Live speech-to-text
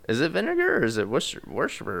Is it vinegar or is it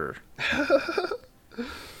Worcestershire?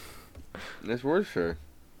 It's Worcestershire.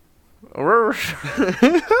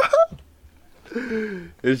 Worcestershire.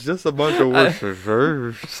 It's just a bunch of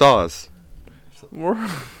Worcestershire sauce.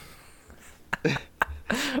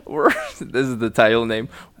 This is the title name.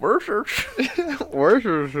 Worcestershire.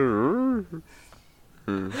 Worcestershire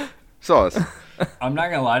sauce. I'm not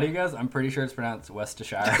gonna lie to you guys. I'm pretty sure it's pronounced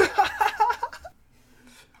Worcestershire.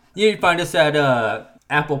 You can find us at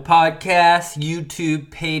Apple Podcasts, YouTube,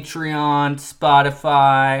 Patreon,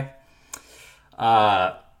 Spotify.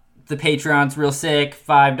 The Patreon's real sick.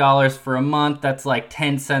 $5 for a month. That's like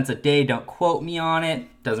 10 cents a day. Don't quote me on it.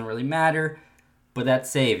 Doesn't really matter. But that's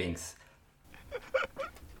savings.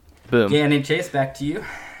 Boom. Gannon, Chase, back to you.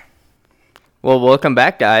 Well, welcome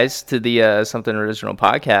back, guys, to the Something Original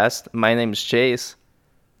podcast. My name's Chase.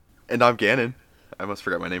 And I'm Gannon. I almost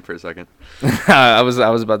forgot my name for a second. I was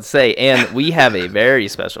about to say, and we have a very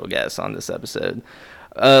special guest on this episode.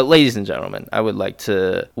 Ladies and gentlemen, I would like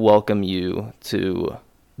to welcome you to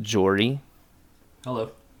Jordy.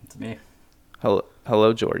 Hello, it's me.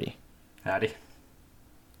 Hello, Jordy. Howdy.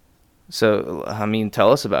 So,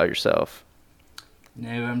 tell us about yourself.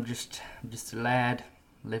 No, I'm just a lad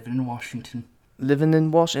living in Washington. Living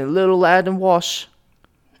in Washington, little lad in Wash.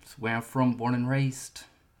 That's where I'm from, born and raised.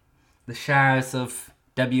 The shires of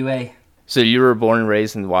WA. So you were born and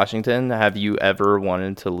raised in Washington. Have you ever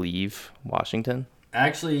wanted to leave Washington? I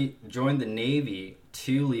actually joined the Navy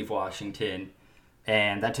to leave Washington,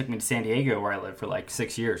 and that took me to San Diego, where I lived for like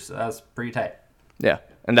 6 years. So that was pretty tight. Yeah,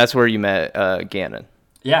 and that's where you met Gannon.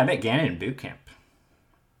 Yeah, I met Gannon in boot camp.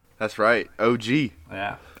 That's right. OG.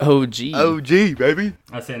 Yeah. OG. OG, baby.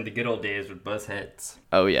 I was in the good old days with buzz heads.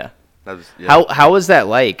 Oh, yeah. That was, yeah. How was that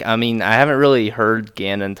like? I haven't really heard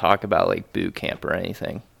Gannon talk about like boot camp or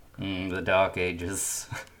anything. The dark ages.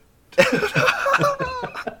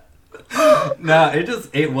 No,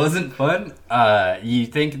 it wasn't fun. You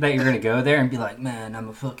think that you're gonna go there and be like, man, I'm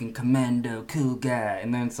a fucking commando, cool guy,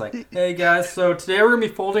 and then it's like, hey guys, so today we're gonna be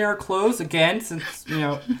folding our clothes again, since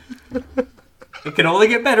it can only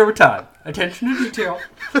get better with time. Attention to detail.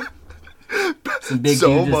 Some big so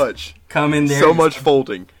dude just much. come in there, So much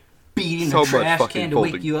folding. beating so a trash much can to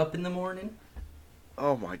folding. wake you up in the morning.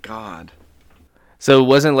 Oh my god. So it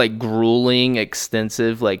wasn't like grueling,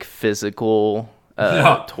 extensive, like physical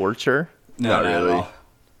No. torture? No, Not not at really. all.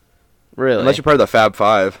 Really? Unless you're part of the Fab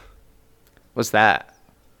Five. What's that?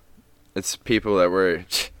 It's people that were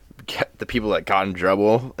the people that got in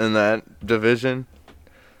trouble in that division.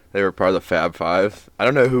 They were part of the Fab Five. I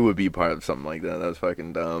don't know who would be part of something like that. That was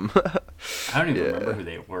fucking dumb. I don't even Yeah. remember who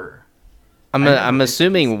they were. I'm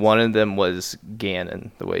assuming one of them was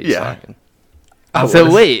Gannon, the way he's Yeah. talking. I So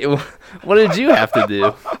was. wait, what did you have to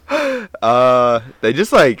do? They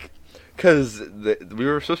just like, cause we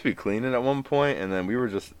were supposed to be cleaning at one point, and then we were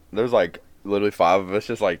just there's like literally 5 of us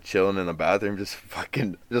just like chilling in the bathroom, just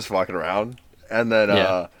walking around, and then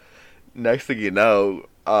Yeah. next thing you know,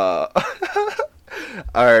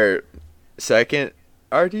 our second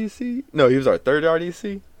RDC, no, he was our third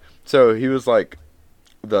RDC, so he was like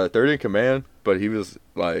the third in command, but he was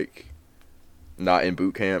like not in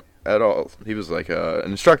boot camp at all. He was like an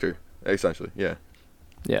instructor, essentially. Yeah.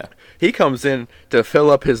 Yeah. He comes in to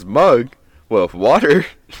fill up his mug with water,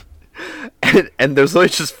 and there's literally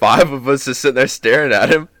just 5 of us just sitting there staring at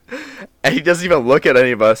him, and he doesn't even look at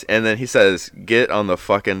any of us, and then he says, "Get on the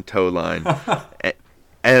fucking tow line,"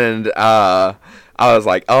 and I was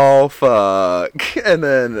like, "Oh fuck!" And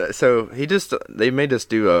then so they made us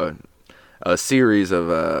do a series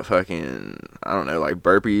of fucking, I don't know, like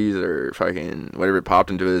burpees or fucking whatever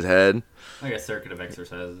popped into his head. Like a circuit of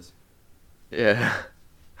exercises. Yeah.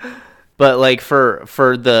 But like for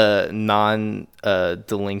the non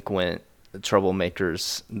delinquent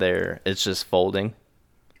troublemakers there, it's just folding.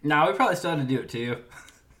 No, we probably still had to do it too.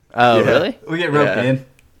 Oh, Yeah. really? We get roped Yeah. in.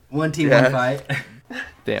 One team, Yeah. one fight.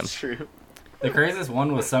 Damn. True. The craziest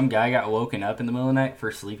one was some guy got woken up in the middle of the night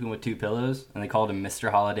for sleeping with 2 pillows, and they called him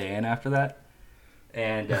Mr. Holiday Inn after that.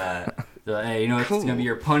 And they're like, hey, you know what's going to be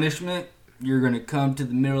your punishment? You're going to come to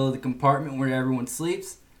the middle of the compartment where everyone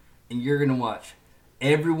sleeps, and you're going to watch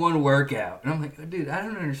everyone work out. And I'm like, oh, dude, I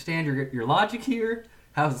don't understand your logic here.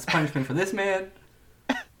 How's this punishment for this man?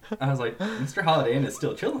 I was like, Mr. Holiday Inn is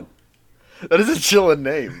still chilling. That is a chilling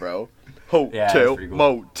name, bro. Yeah, that's Hotel, pretty cool.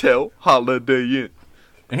 motel, Holiday Inn.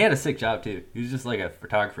 And he had a sick job, too. He was just like a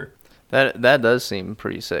photographer. That does seem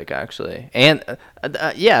pretty sick, actually. And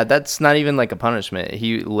yeah, that's not even like a punishment.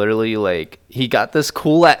 He literally like he got this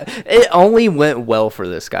cool. It only went well for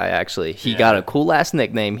this guy. Actually, he got a cool ass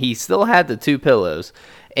nickname. He still had the 2 pillows,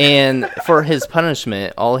 and for his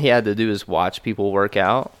punishment, all he had to do is watch people work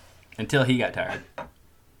out until he got tired,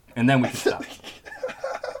 and then we could stop.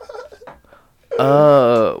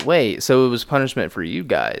 Wait. So it was punishment for you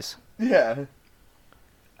guys? Yeah.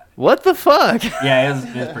 What the fuck? Yeah, it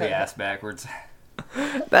was pretty ass backwards.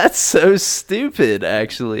 That's so stupid,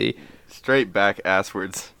 actually. Straight back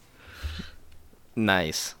asswards.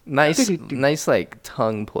 Nice, like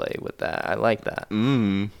tongue play with that. I like that.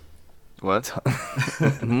 What?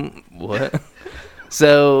 What?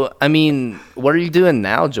 So, I mean, what are you doing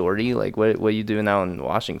now, Jordy? Like, what are you doing now in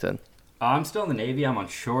Washington? I'm still in the Navy. I'm on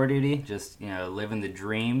shore duty, just living the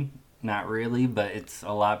dream. Not really, but it's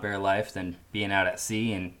a lot better life than being out at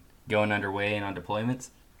sea and going underway and on deployments.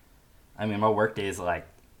 I mean, my work day is like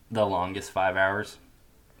the longest 5 hours.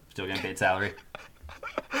 Still getting paid salary.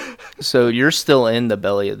 So you're still in the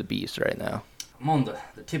belly of the beast right now. I'm on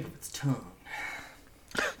the tip of its tongue.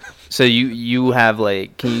 So you have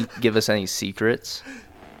like, can you give us any secrets?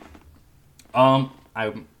 I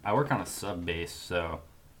work on a sub base, so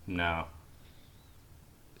no.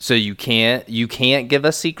 So you can't give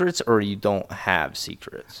us secrets, or you don't have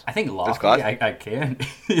secrets? I think lawfully I can.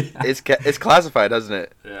 It's classified, doesn't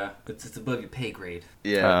it? Yeah, it's above your pay grade.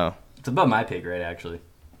 Yeah. Oh. It's above my pay grade actually,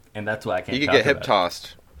 and that's why I can't. You could talk get hip about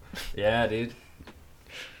tossed. it. Yeah, dude.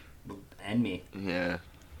 And me. Yeah.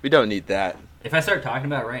 We don't need that. If I start talking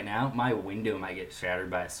about it right now, my window might get shattered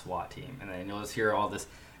by a SWAT team, and then you'll just hear all this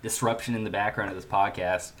disruption in the background of this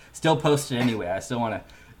podcast. Still posted anyway. I still want to.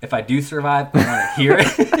 If I do survive, I want to hear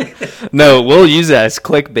it. No, we'll use that as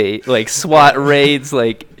clickbait, like SWAT raids,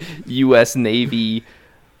 like U.S. Navy.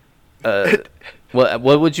 What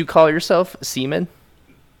would you call yourself, seaman?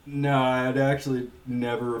 No, I'd actually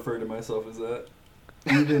never refer to myself as that.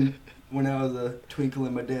 Even when I was a twinkle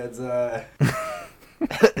in my dad's eye.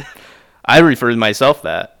 I refer to myself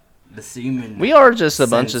that. The seaman. We are just a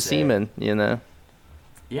bunch of sensei. seamen, you know.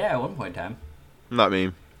 Yeah, at one point in time. Not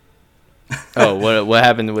me. Oh, what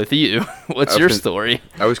happened with you? What's your story?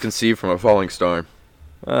 I was conceived from a falling star.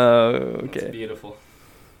 Oh, It's okay. beautiful.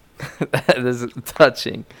 That is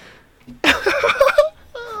touching.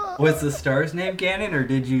 Was the star's name Gannon, or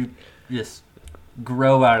did you just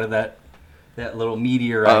grow out of that little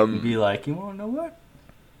meteorite and be like, you want to know what?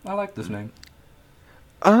 I like this name.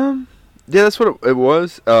 Yeah, that's what it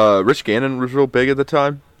was. Rich Gannon was real big at the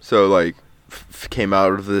time, so like came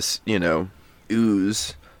out of this,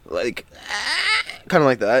 ooze, like kind of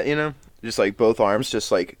like that, just like both arms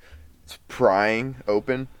just like prying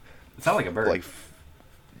open. It sounds like a bird. Like,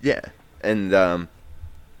 yeah, and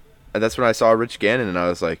that's when I saw Rich Gannon, and I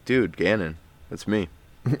was like, dude, Gannon, that's me.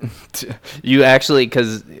 You actually,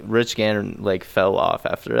 because Rich Gannon like fell off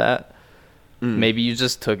after that. Maybe you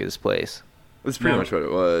just took his place. That's pretty much what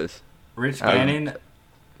it was. Rich Gannon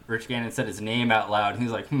said his name out loud. He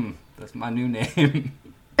was like, that's my new name.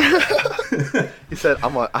 He said,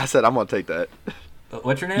 I said, I'm gonna take that.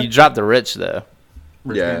 What's your name? You dropped the rich though.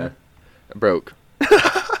 Rich Yeah, Gannon? broke.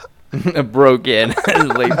 Broke in,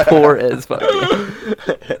 like poor as fucking.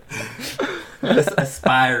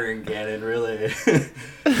 Aspiring Gannon, really.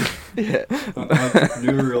 Yeah.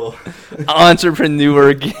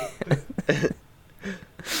 Entrepreneur.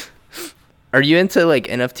 Are you into like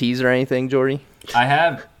NFTs or anything, Jordy? I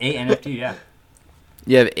have 8 NFT, yeah.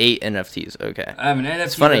 You have 8 NFTs. Okay. I have an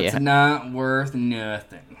NFT funny. that's not worth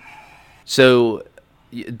nothing. So,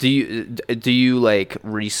 do you like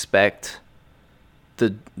respect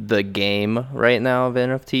the game right now of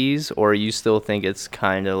NFTs, or you still think it's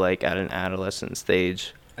kind of like at an adolescent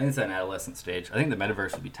stage? I think it's at an adolescent stage. I think the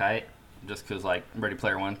metaverse would be tight, just because like Ready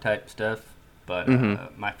Player One type stuff. But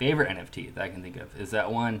my favorite NFT that I can think of is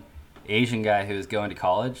that one Asian guy who was going to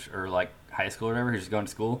college or like high school or whatever. He was going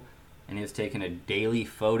to school, and he was taking a daily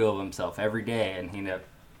photo of himself every day, and he ended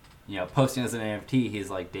up, posting as an NFT his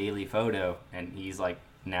like daily photo, and he's like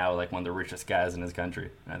now like one of the richest guys in his country.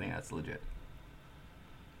 And I think that's legit.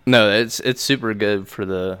 No, it's super good for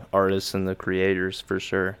the artists and the creators for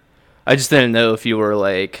sure. I just didn't know if you were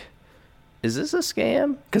like, is this a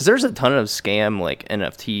scam? Because there's a ton of scam like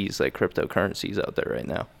NFTs, like cryptocurrencies out there right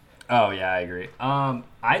now. Oh yeah, I agree.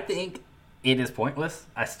 I think it is pointless.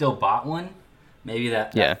 I still bought one. Maybe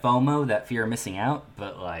that FOMO, that fear of missing out.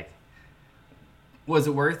 But like, was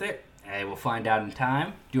it worth it? Hey, we'll find out in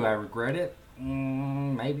time. Do I regret it?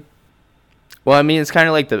 Maybe. Well, I mean, it's kind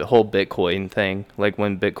of like the whole Bitcoin thing. Like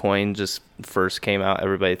when Bitcoin just first came out,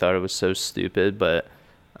 everybody thought it was so stupid, but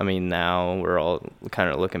I mean, now we're all kind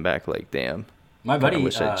of looking back like, damn, My I buddy,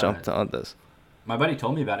 wish I jumped on this. my buddy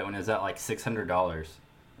told me about it when it was at like $600,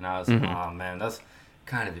 and I was like, oh man, that's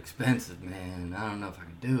kind of expensive, man. I don't know if I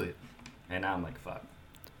can do it. And now I'm like, fuck,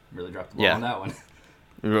 really dropped the ball Yeah. on that one.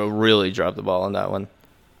 Really dropped the ball on that one.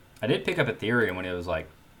 I did pick up Ethereum when it was like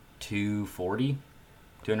 $240.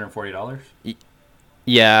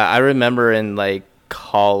 Yeah, I remember in like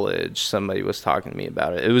college somebody was talking to me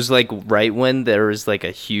about it. It was like right when there was like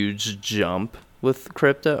a huge jump with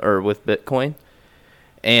crypto or with Bitcoin,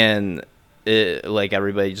 and it like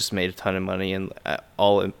everybody just made a ton of money and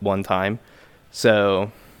all at one time.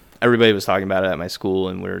 So everybody was talking about it at my school,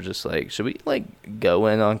 and we were just like, should we like go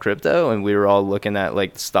in on crypto? And we were all looking at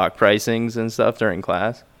like stock pricings and stuff during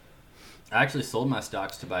class. I actually sold my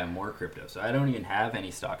stocks to buy more crypto, so I don't even have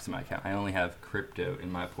any stocks in my account. I only have crypto in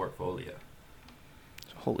my portfolio.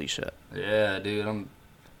 Holy shit. Yeah, dude, I'm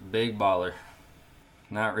a big baller.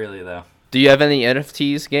 Not really, though. Do you have any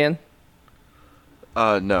NFTs, Gan?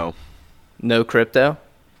 No. No crypto?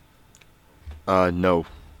 No.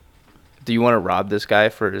 Do you want to rob this guy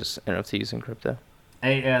for his NFTs and crypto?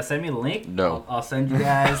 Hey, send me the link. No. I'll send you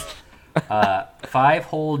guys 5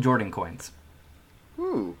 whole Jordan coins.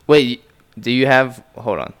 Ooh. Wait, do you have...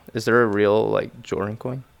 Hold on. Is there a real, like, Jordan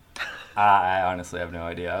coin? I honestly have no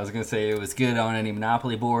idea. I was going to say it was good on any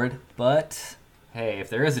Monopoly board, but hey, if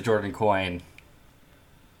there is a Jordan coin,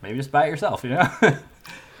 maybe just buy it yourself, you know?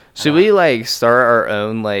 Should we, like, start our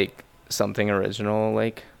own, like, something original,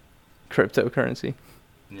 like, cryptocurrency?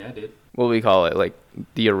 Yeah, dude. What do we call it? Like,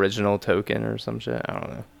 the original token or some shit? I don't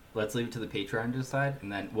know. Let's leave it to the Patreon to decide,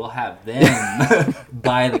 and then we'll have them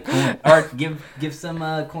buy the coin. Or give some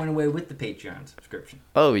coin away with the Patreon subscription.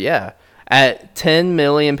 Oh, yeah. At 10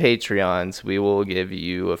 million Patreons, we will give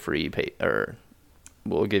you a free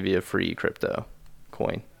we'll give you a free crypto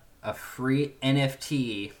coin. A free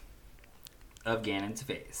NFT of Ganon's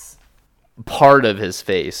face. Part of his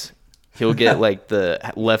face. He'll get, like, the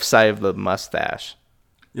left side of the mustache.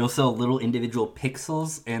 You'll sell little individual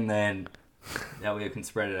pixels, and then that way you can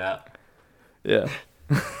spread it out. Yeah.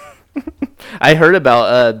 I heard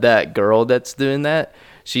about that girl that's doing that.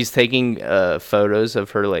 She's taking photos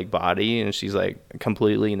of her like body, and she's like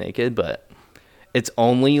completely naked, but it's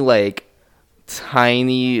only like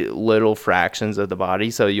tiny little fractions of the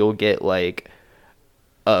body, so you'll get like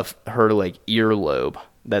her like earlobe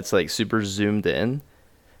that's like super zoomed in.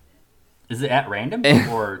 Is it at random,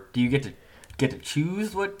 or do you get to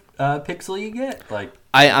choose what pixel you get? Like,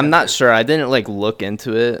 I'm not sure. I didn't like look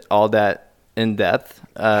into it all that in depth,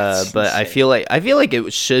 but I feel like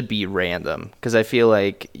it should be random because I feel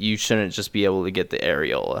like you shouldn't just be able to get the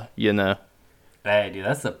areola, you know? Hey, dude,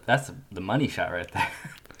 that's the money shot right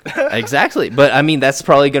there. Exactly, but I mean that's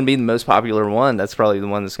probably going to be the most popular one. That's probably the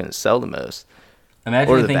one that's going to sell the most.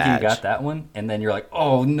 Imagine Or you the thinking you badge. got that one, and then you're like,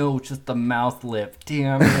 oh no, it's just the mouth lip.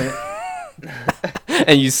 Damn it.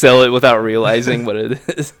 And you sell it without realizing what it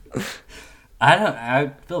is.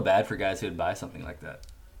 I feel bad for guys who would buy something like that.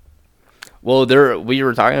 Well, we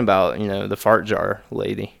were talking about, the fart jar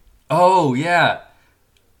lady. Oh yeah,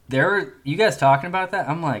 you guys talking about that?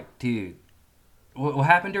 I'm like, dude, what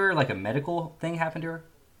happened to her? Like a medical thing happened to her?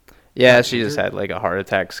 Yeah, she just had like a heart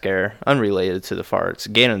attack scare, unrelated to the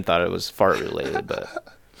farts. Gannon thought it was fart related,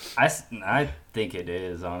 but I think it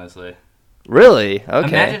is, honestly. really, okay.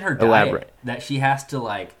 Imagine her diet Elaborate. that she has to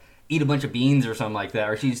like eat a bunch of beans or something like that,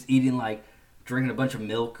 or she's eating like drinking a bunch of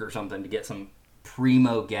milk or something to get some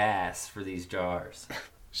primo gas for these jars.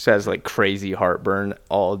 She has like crazy heartburn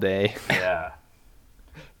all day. Yeah.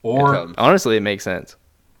 Or Honestly, it makes sense.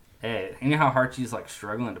 hey, you know how hard she's like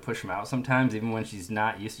struggling to push them out sometimes, even when she's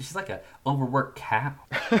not used to. She's like a overworked cow.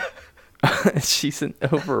 She's an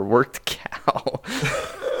overworked cow.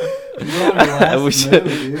 I We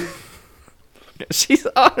should- She's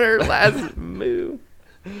on her last move.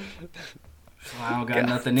 I don't got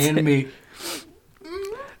nothing in me.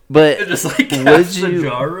 But Just like would cast the you?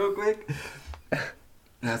 jar real quick.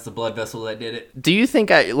 That's the blood vessel that did it. Do you think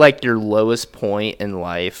like your lowest point in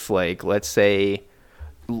life, like let's say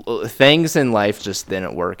things in life just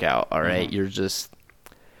didn't work out, all right? Mm-hmm. You're just,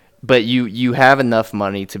 but you have enough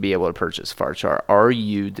money to be able to purchase fart jar. Are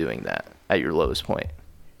you doing that at your lowest point?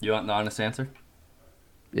 You want the honest answer?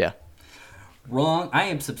 Yeah. Wrong. I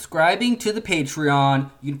am subscribing to the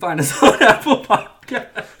Patreon. You can find us on Apple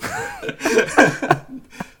Podcast.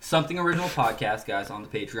 Something Original Podcast, guys, on the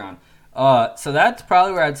Patreon. So that's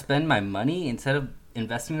probably where I'd spend my money instead of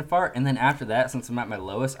investing in a fart. And then after that, since I'm at my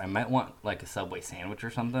lowest, I might want like a Subway sandwich or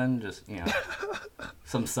something. Just,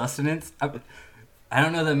 some sustenance. I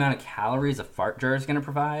don't know the amount of calories a fart jar is going to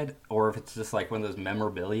provide, or if it's just like one of those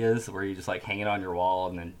memorabilias where you just like hang it on your wall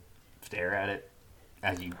and then stare at it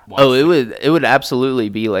as you want. Oh, it would absolutely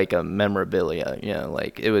be like a memorabilia. You know,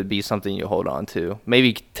 like it would be something you hold on to.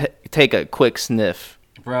 Maybe take a quick sniff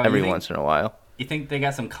Bro, every once in a while. You think they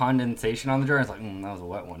got some condensation on the jar? It's like, that was a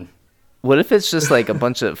wet one. What if it's just like a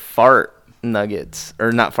bunch of fart nuggets,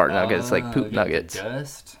 or not fart nuggets, like poop Get the nuggets?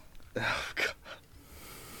 dust. Oh, God.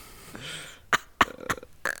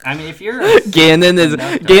 I mean, if you're Gannon is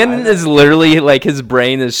enough to Gannon buy is literally like his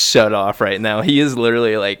brain is shut off right now. He is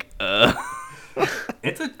literally like,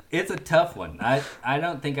 It's a tough one. I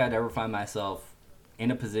don't think I'd ever find myself in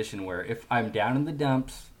a position where if I'm down in the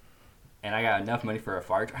dumps and I got enough money for a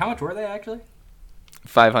fart jar. How much were they actually?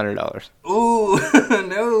 $500. Ooh,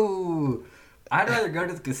 no. I'd rather go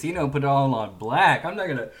to the casino and put it all on black. I'm not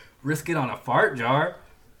gonna risk it on a fart jar.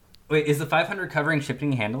 Wait, is the 500 covering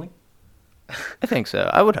shipping and handling? I think so.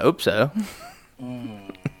 I would hope so.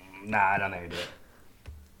 Nah, I don't think I do it.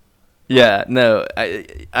 Yeah, no,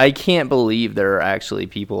 I can't believe there are actually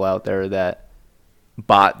people out there that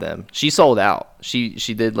bought them. She sold out. She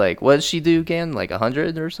did like, what did she do again? Like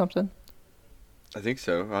 100 or something? I think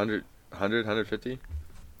so. 100, 150.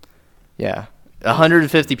 Yeah,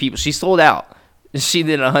 150 people. She sold out. She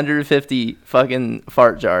did 150 fucking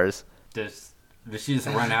fart jars. Did she just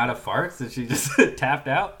run out of farts? Did she just tapped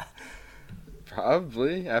out?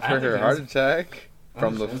 Probably I after think her it heart was- attack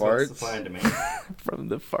from the That's what's farts. supply and demand. From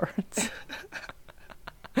the farts.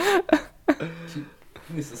 She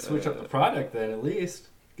needs to switch up the product then, at least.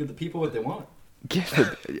 Give the people what they want.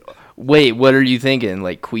 Wait, what are you thinking?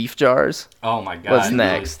 Like queef jars? Oh my god. What's dude.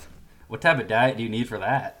 next? What type of diet do you need for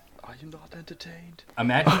that? Are you not entertained?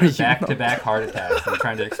 Imagine Are your you back-to-back heart attacks and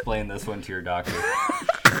trying to explain this one to your doctor.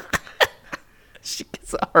 She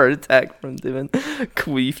gets a heart attack from doing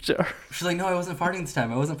queef jar. She's like, no, I wasn't farting this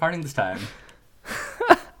time. I wasn't farting this time.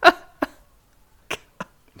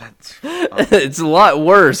 That's It's a lot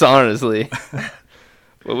worse, honestly.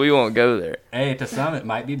 But we won't go there. Hey, to some, it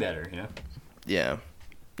might be better, Yeah.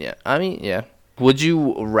 Yeah. I mean, yeah. Would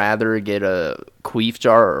you rather get a queef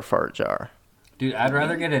jar or a fart jar? Dude, I'd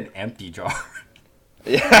rather get an empty jar.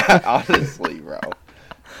 yeah, honestly, bro.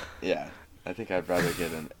 Yeah, I think I'd rather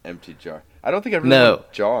get an empty jar. I don't think I'd really No. want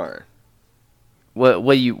a jar. What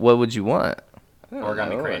would you want? I don't Origami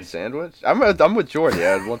know, crane. a sandwich. I'm with Jordy.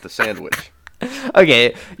 I'd want the sandwich.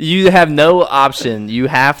 Okay, you have no option. You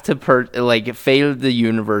have to fate of the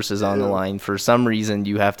universe is on the Ew. line. For some reason,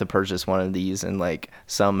 you have to purchase one of these and like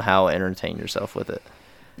somehow entertain yourself with it.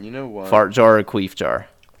 You know what? Fart jar or queef jar?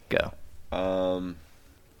 Go. I'm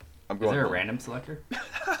Is going. there a home. random selector?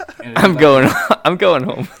 I'm going. I'm going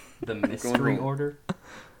home. The mystery home. order?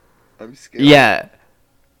 I'm scared. Yeah,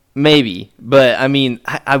 maybe, but I mean,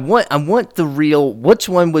 I want the real. Which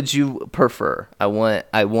one would you prefer? I want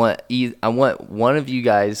one of you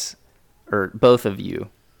guys, or both of you,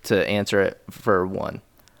 to answer it for one.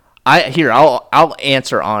 I'll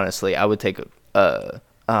answer honestly. I would take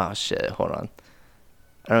oh shit, hold on.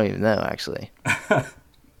 I don't even know actually.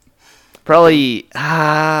 Probably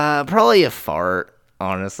a fart,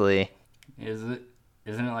 honestly. Isn't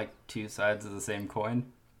it like two sides of the same coin?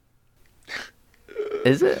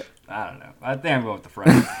 Is it? I don't know. I think I'm going with the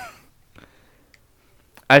front.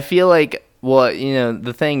 I feel like, well,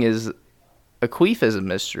 the thing is, a queef is a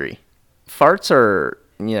mystery. Farts are,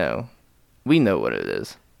 we know what it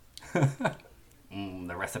is.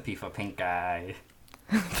 The recipe for pink eye.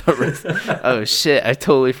 Oh shit, I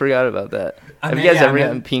totally forgot about that. Have you mean, guys yeah, ever man.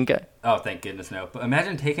 gotten pink eye? Oh, thank goodness no. But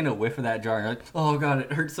imagine taking a whiff of that jar and you're like, oh god,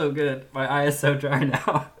 it hurts so good. My eye is so dry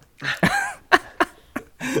now.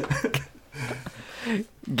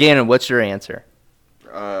 Gannon, what's your answer?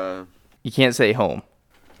 Uh, You can't say home.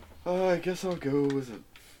 I guess I'll go with a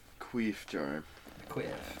queef jar. Quiff.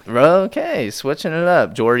 Okay, switching it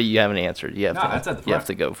up. Jordy, you haven't answered. You have No, that's at the you have front.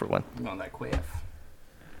 to go for one. I'm on that quiff.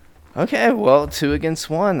 Okay, well, 2 against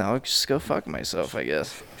 1. I'll just go fuck myself, I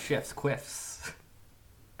guess. Chef's quiffs.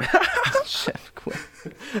 Chef quiff.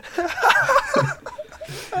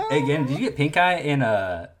 Hey, again, did you get pink eye in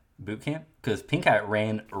boot camp? Because pink eye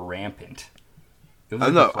ran rampant. It was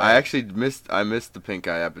like No, a I actually missed the pink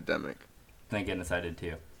eye epidemic. Thank goodness I did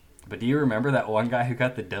too. But do you remember that one guy who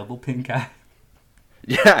got the double pink eye?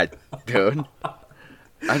 Yeah, dude.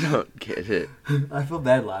 I don't get it. I feel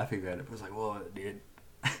bad laughing at it. I was like, whoa, dude.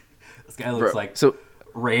 This guy looks Bro, like So,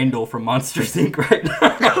 Randall from Monsters Inc. right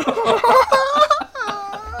now.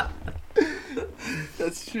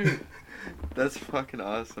 That's true. That's fucking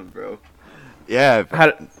awesome, bro. Yeah,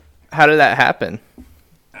 how did that happen?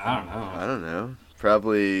 I don't know. I don't know.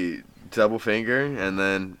 Probably double finger and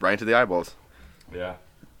then right into the eyeballs. Yeah.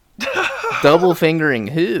 Double fingering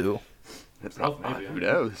who? Maybe. Who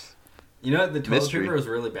knows? You know, the toilet Mystery. paper was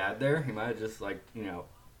really bad there. He might have just, like,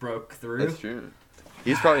 broke through. That's true.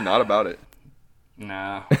 He's probably not about it.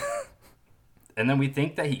 No. And then we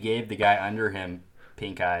think that he gave the guy under him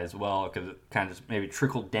pink eye as well, because it kind of just maybe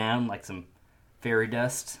trickled down like some fairy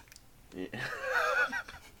dust. Yeah.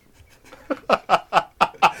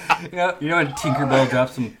 You know when Tinkerbell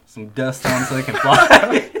drops some dust on so they can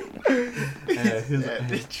fly?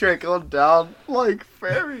 It trickled down like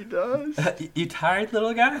fairy does. You tired,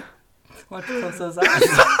 little guy? Why don't you close those eyes?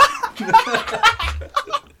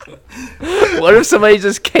 What if somebody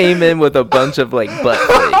just came in with a bunch of like butt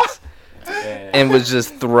flakes and was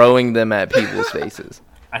just throwing them at people's faces?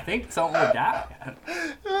 I think someone would die.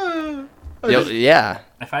 Yeah.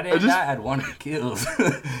 If I didn't die, I'd want to kills.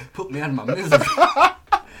 Put me out of my misery.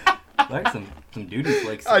 Like some doo-doo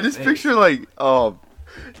flakes. I just picture like, oh,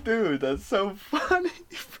 dude, that's so funny,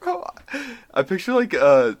 bro. I picture like,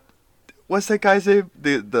 what's that guy's name?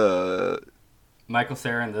 The Michael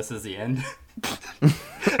Cera and This Is the End.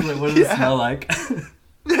 Like, what does it smell like?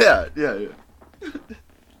 yeah.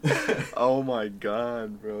 Oh my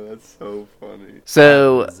god, bro, that's so funny.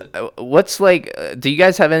 So, what's like? Do you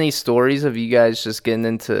guys have any stories of you guys just getting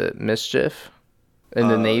into mischief in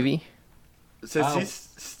the Navy? Since he's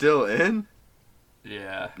still in.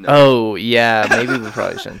 Yeah. No. Oh yeah, maybe we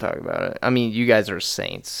probably shouldn't talk about it. I mean, you guys are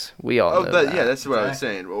saints. We all know that. Yeah, that's what I was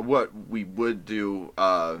saying. Well, what we would do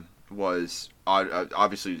was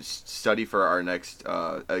obviously study for our next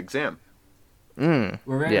exam. We're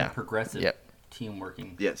very Yeah. progressive Yep. team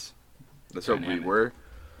working. Yes, that's what we Dynamic. were.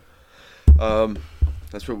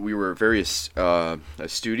 That's what we were. Very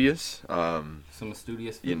studious. Some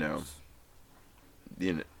studious You know.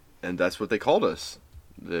 films. And that's what they called us.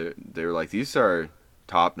 They're like, these are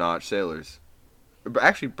top-notch sailors. But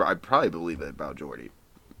actually, I probably believe it about Jordy.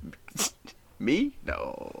 Me?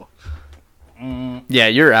 No. Yeah,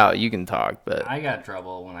 you're out. You can talk, but I got in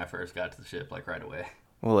trouble when I first got to the ship, like right away.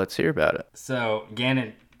 well, let's hear about it. So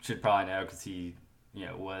Gannon should probably know because he,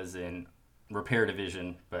 was in repair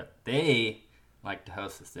division, but they like to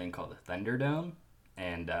host this thing called the Thunderdome,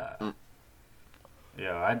 and I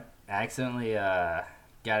accidentally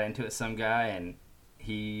got into it with some guy, and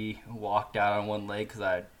he walked out on one leg because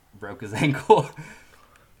I broke his ankle.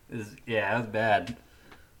 It was bad.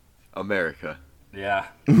 America. Yeah,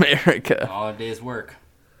 America. all a day's work.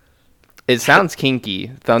 It sounds kinky.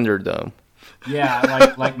 Thunderdome.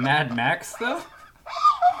 Yeah, like Mad Max though.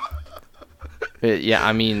 Yeah,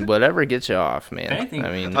 I mean, whatever gets you off, man. If anything,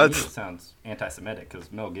 I mean, to me, it sounds anti-Semitic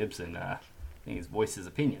because Mel Gibson, I think he's voiced his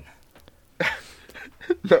opinion.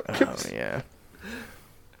 No, oh yeah.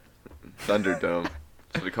 Thunderdome.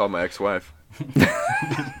 That's what I call my ex-wife.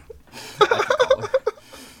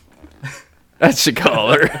 That should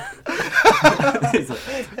call her. He's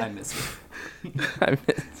like, I miss her. I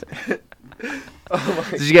miss her.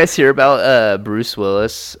 Did you guys hear about Bruce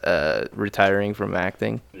Willis retiring from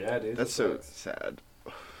acting? Yeah, dude. That's so sad.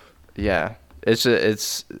 Yeah,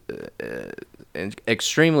 it's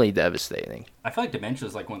extremely devastating. I feel like dementia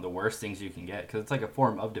is like one of the worst things you can get because it's like a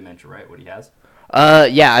form of dementia, right? What he has.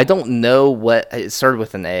 Yeah, I don't know what it started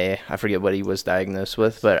with an A. I forget what he was diagnosed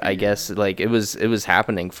with, but I guess like it was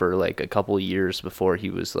happening for like a couple years before he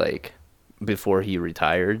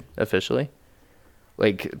retired officially.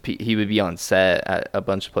 Like he would be on set at a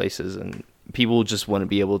bunch of places, and people just wouldn't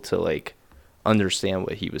be able to like understand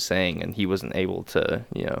what he was saying, and he wasn't able to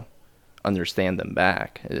understand them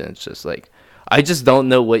back. And it's just like I just don't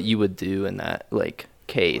know what you would do in that like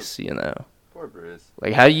case, Poor Bruce.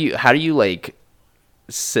 Like how do you like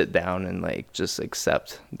sit down and like just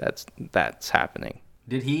accept that's happening?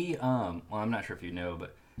 Did he? Well, I'm not sure if you know,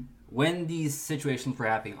 but when these situations were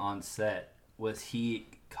happening on set, was he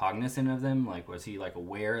cognizant of them? Like, was he like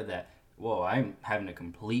aware that, whoa, I'm having a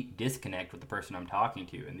complete disconnect with the person I'm talking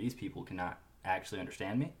to, and these people cannot actually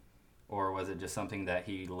understand me? Or was it just something that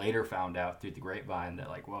he later found out through the grapevine that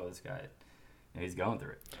like, whoa, this guy, he's going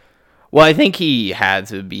through it? Well, I think he had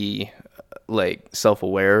to be like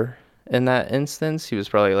self-aware in that instance. He was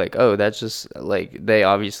probably like, oh, that's just like they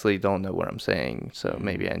obviously don't know what I'm saying, so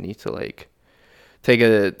maybe I need to like take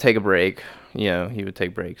a break. He would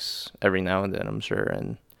take breaks every now and then, I'm sure,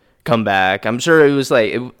 and come back. I'm sure it was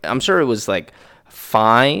like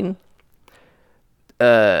fine,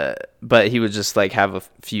 but he would just like have a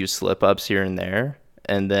few slip ups here and there,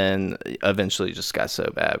 and then eventually just got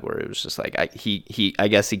so bad where it was just like I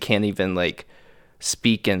guess he can't even like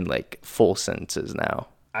speak in like full sentences now.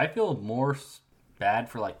 I feel more bad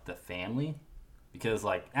for like the family because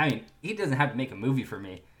like, I mean, he doesn't have to make a movie for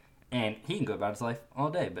me, And he can go about his life all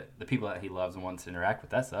day, but the people that he loves and wants to interact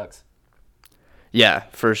with, that sucks. Yeah,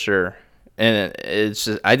 for sure. And it's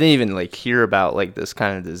just, I didn't even like hear about like this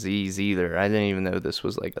kind of disease either. I didn't even know this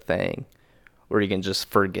was like a thing where you can just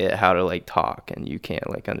forget how to like talk and you can't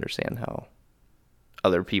like understand how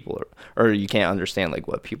other people are, or you can't understand like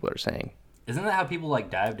what people are saying. Isn't that how people like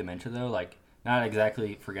die of dementia though? Like not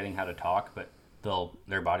exactly forgetting how to talk, but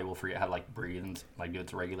their body will forget how to like breathe and like do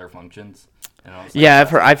its regular functions. And all this, like, Yeah,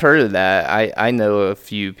 I've heard of that. I know a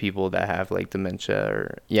few people that have like dementia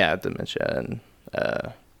and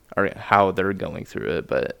or how they're going through it,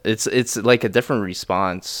 but it's like a different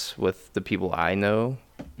response with the people I know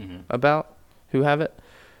about who have it.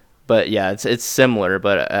 But yeah, it's similar,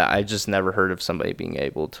 but I just never heard of somebody being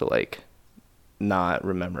able to like not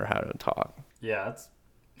remember how to talk. Yeah, it's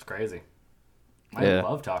crazy. I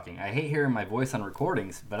love talking. I hate hearing my voice on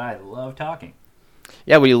recordings, but I love talking.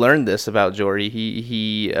 Yeah, we learned this about Jordy.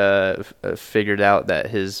 He figured out that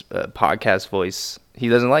his podcast voice, he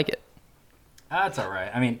doesn't like it. That's all right.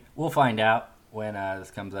 I mean, we'll find out when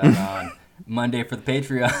this comes out on Monday for the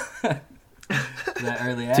Patreon. That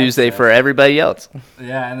early Tuesday access. for everybody else.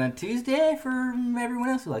 Yeah, and then Tuesday for everyone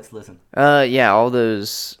else who likes to listen. Yeah, all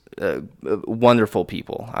those wonderful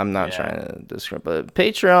people. I'm not trying to describe, but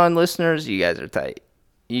Patreon listeners, you guys are tight.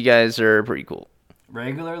 You guys are pretty cool.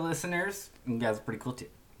 Regular listeners, you guys are pretty cool too.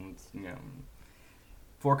 It's,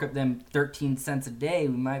 fork up them 13 cents a day,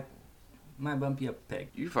 we might bump you up a peg.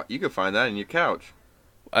 You can find that in your couch.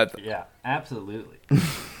 Yeah, absolutely.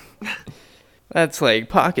 That's like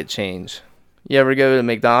pocket change. You ever go to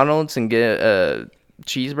McDonald's and get a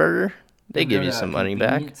cheeseburger? They give you some money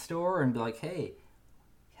back. Convenience store and be like, hey,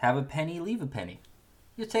 have a penny, leave a penny.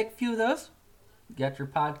 You take a few of those, you got your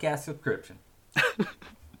podcast subscription.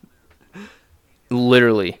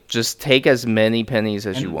 Literally, just take as many pennies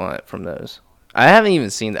as you want from those. I haven't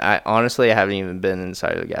even seen that. Honestly, I haven't even been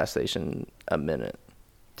inside of the gas station a minute.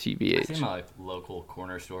 TBH. I see my like local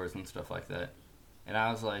corner stores and stuff like that, and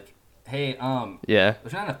I was like, hey, Yeah.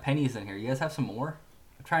 there's not enough pennies in here. You guys have some more?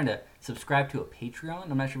 I'm trying to subscribe to a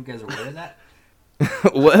Patreon. I'm not sure if you guys are aware of that.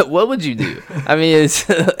 What would you do? I mean, it's,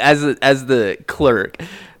 as the clerk,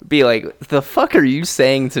 be like, the fuck are you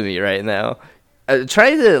saying to me right now?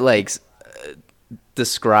 Try to like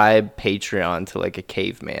describe Patreon to like a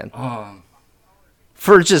caveman.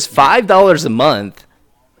 For just $5 a month.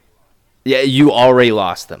 Yeah, you already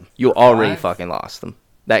lost them. You already fucking lost them.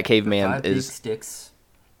 That caveman 5 big is sticks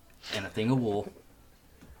and a thing of wool.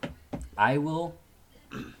 I will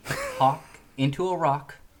hawk into a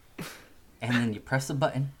rock, and then you press the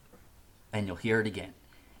button, and you'll hear it again.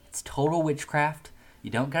 It's total witchcraft.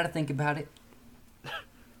 You don't got to think about it.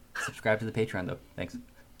 Subscribe to the Patreon, though. Thanks.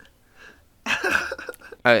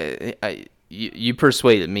 You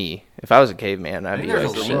persuaded me. If I was a caveman, I'd I be think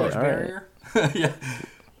like, there's a shit, language all right. barrier. Yeah.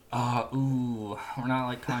 We're not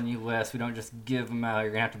like Kanye West. We don't just give them out.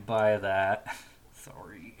 You're going to have to buy that.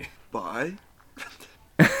 Sorry. Bye.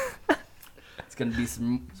 It's going to be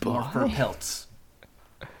some more fur pelts.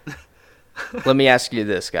 Let me ask you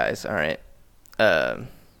this, guys. All right.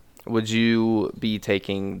 Would you be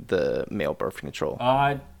taking the male birth control?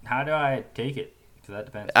 How do I take it? Because that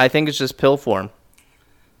depends. I think it's just pill form.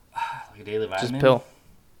 Like a daily vitamin? Just pill.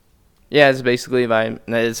 Yeah, it's basically a vitamin.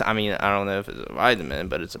 I mean, I don't know if it's a vitamin,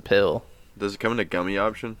 but it's a pill. Does it come in a gummy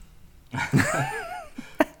option?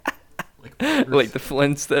 Like the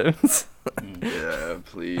Flintstones. Yeah,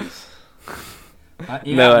 please.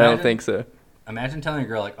 No, I don't think so. Imagine telling a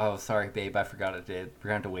girl, like, oh, sorry, babe, I forgot it did. We're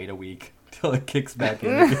going to have to wait a week till it kicks back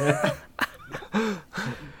in again.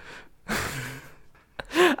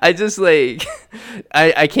 I just, like,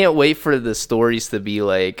 I can't wait for the stories to be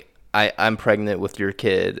like, I'm pregnant with your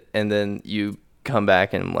kid, and then you come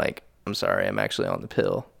back and I'm like, I'm sorry, I'm actually on the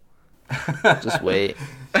pill. Just wait.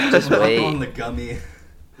 Just wait. I'm on the gummy.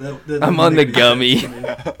 I'm on the gummy.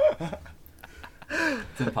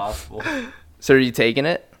 It's impossible. So are you taking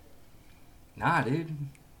it? Nah, dude.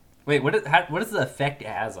 Wait, what is the effect it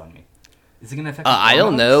has on me? Is it going to affect I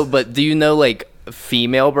don't know, but do you know, like,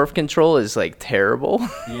 female birth control is, like, terrible?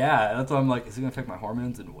 Yeah, that's why I'm like, is it going to affect my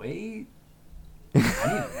hormones and weight? I need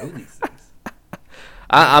to know these things.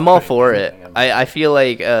 I'm all for it. I feel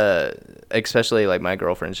like, especially, like, my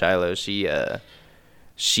girlfriend, Shiloh,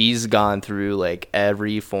 she's gone through, like,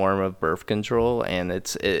 every form of birth control, and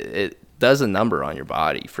it does a number on your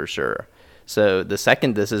body, for sure. So the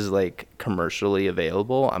second this is, like, commercially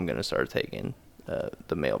available, I'm going to start taking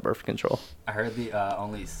the male birth control. I heard the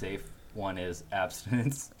only safe one is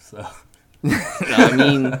abstinence, so... I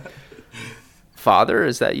mean, father,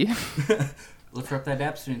 is that you? Let's rep that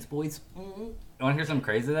abstinence, boys. want to hear something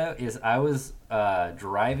crazy though? Is I was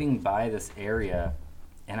driving by this area,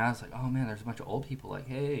 and I was like, oh man, there's a bunch of old people. Like,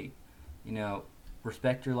 hey,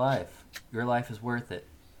 respect your life. Your life is worth it.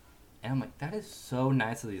 And I'm like, that is so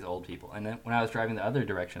nice of these old people. And then when I was driving the other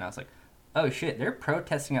direction, I was like, oh shit, they're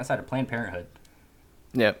protesting outside of Planned Parenthood.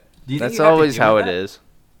 Yep. Do you think That's you have to always deal how with it that? is.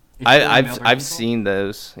 If you're in male birth I've control? seen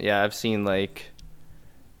those. Yeah, I've seen like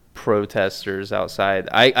protesters outside.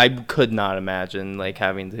 I could not imagine like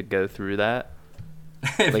having to go through that.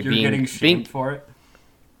 If like you're getting shamed for it.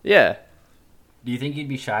 Yeah. Do you think you'd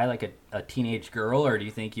be shy like a teenage girl, or do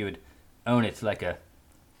you think you would own it like a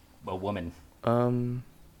woman?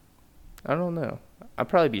 I don't know. I'd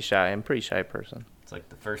probably be shy. I'm a pretty shy person. It's like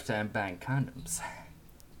the first time buying condoms.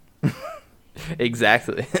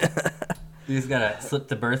 Exactly. You just gotta slip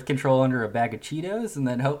the birth control under a bag of Cheetos, and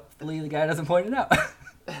then hopefully the guy doesn't point it out.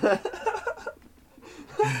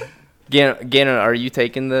 Gannon, are you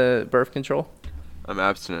taking the birth control? I'm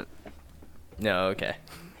abstinent. No, okay.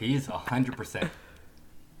 He's 100%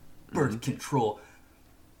 birth control.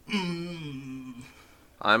 I'm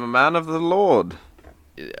a man of the Lord.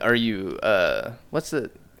 Are you what's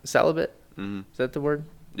the celibate? Mm-hmm. Is that the word?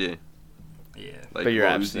 Yeah. Yeah. Like But you're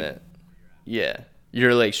Lil Uzi. abstinent. Yeah.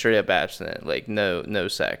 You're like straight up abstinent, like no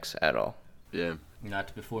sex at all. Yeah.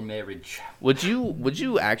 Not before marriage. Would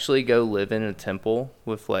you actually go live in a temple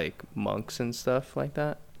with like monks and stuff like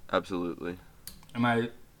that? Absolutely. Am I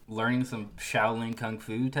learning some Shaolin Kung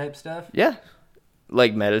Fu type stuff? Yeah.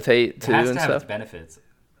 Like meditate It too has and to have its stuff. benefits.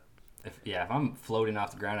 If I'm floating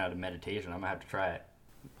off the ground out of meditation, I'm gonna have to try it.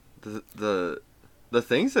 The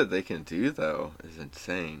things that they can do though is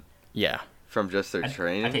insane. Yeah. From just their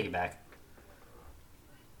training. I take it back.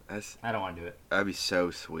 That's I don't want to do it. that'd be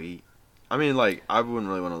so sweet. I mean, like I wouldn't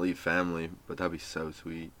really want to leave family, but that'd be so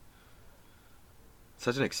sweet.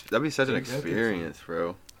 That'd be such an Dude, that'd be sweet. experience,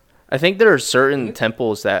 bro. I think there are certain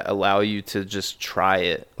temples that allow you to just try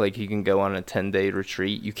it. Like you can go on a 10-day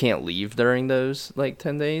retreat. You can't leave during those like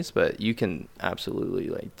 10 days, but you can absolutely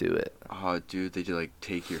like do it. Oh, dude, they just like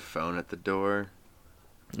take your phone at the door.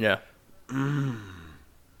 Yeah.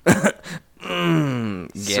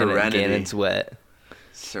 Serenity. Gannon's wet.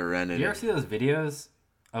 Serenity. Do you ever see those videos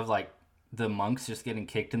of like the monks just getting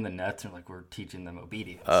kicked in the nuts and like we're teaching them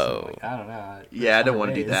obedience? Oh. Like, I don't know. Yeah, I don't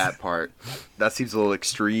want to do ways. that part. That seems a little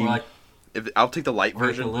extreme. Or like, I'll take the light or like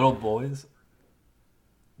version. the little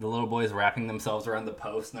boys wrapping themselves around the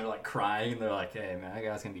post and they're like crying. They're like, "Hey man, that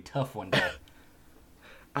guy's gonna be tough one day."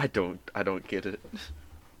 I don't get it.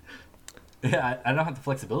 Yeah, I don't have the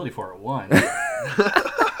flexibility for it. One.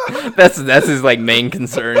 That's his like main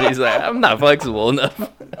concern. He's like, I'm not flexible enough.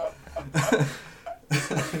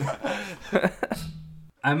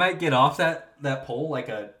 I might get off that pole like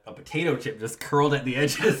a potato chip just curled at the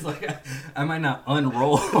edges. Like I might not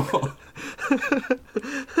unroll.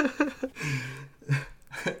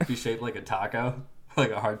 Be shaped like a taco,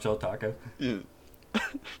 like a hard shell taco.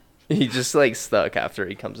 He just like stuck after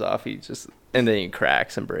he comes off. And then he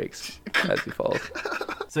cracks and breaks as he falls.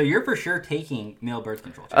 So you're for sure taking male birth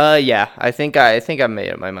control. Yeah, I think I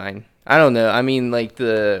made up my mind. I don't know. I mean, like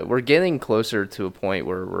we're getting closer to a point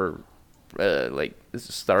where we're like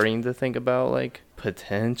starting to think about like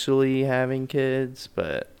potentially having kids,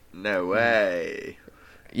 but No way.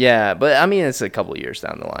 yeah, but I mean it's a couple years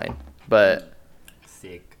down the line. But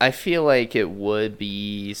Sick. I feel like it would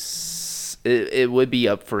be it would be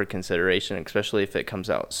up for consideration, especially if it comes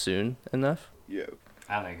out soon enough. Yo.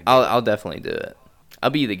 I think I'll definitely do it. I'll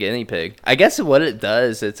be the guinea pig. I guess what it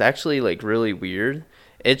does, it's actually like really weird.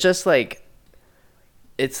 It just like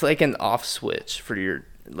it's like an off switch for your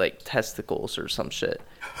like testicles or some shit.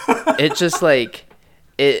 It just like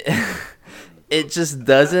it just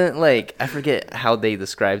doesn't like, I forget how they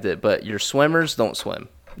described it, but your swimmers don't swim.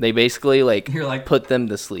 They basically like You're like- put them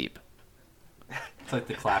to sleep. it's like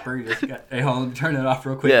the clapper. You just got. Hey, hold on, turn it off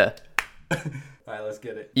real quick. Yeah. All right, let's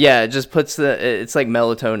get it. Yeah, it just puts it's like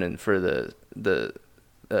melatonin for the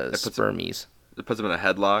puts- spermies. It puts them in a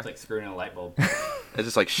headlock. It's like screwing in a light bulb. It's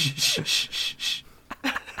just like shh shh shh shh shh.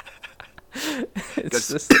 It's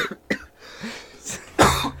just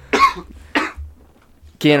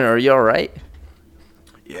Gannon, are you all right?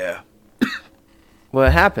 Yeah.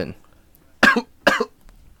 What happened?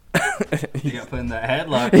 You got put in the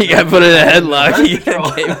headlock. You got put in a headlock. Birth You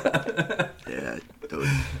control. came- Yeah, dude.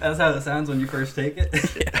 That's how it sounds when you first take it.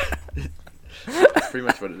 That's pretty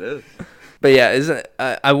much what it is. But yeah, isn't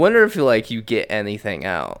I wonder if you get anything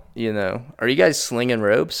out, you know? Are you guys slinging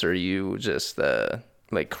ropes or are you just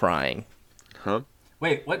like crying? Huh?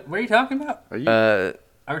 Wait, what are you talking about? Are you?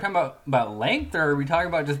 Are we talking about length, or are we talking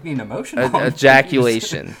about just being emotional?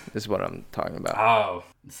 Ejaculation is what I'm talking about. Oh,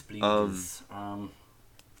 Spleens.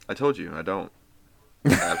 I told you, I don't.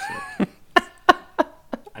 Absolutely.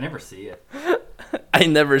 I never see it. I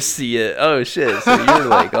never see it. Oh shit! So you're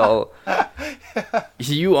like all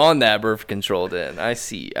you on that birth control? Then I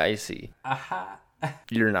see. Aha.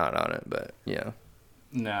 You're not on it, but yeah,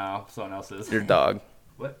 No, someone else is. your dog.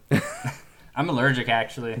 What? I'm allergic,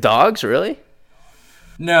 actually. Dogs, really?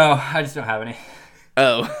 No, I just don't have any.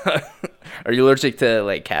 Oh, are you allergic to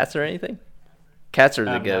like cats or anything? Cats are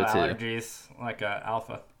the No go-to. allergies, like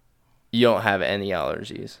alpha. You don't have any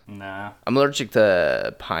allergies. Nah. I'm allergic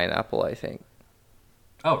to pineapple, I think.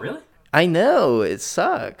 Oh, really? I know, it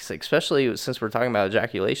sucks, especially since we're talking about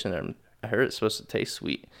ejaculation. I heard it's supposed to taste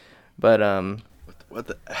sweet. But, What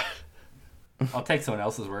the? I'll take someone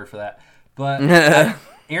else's word for that. But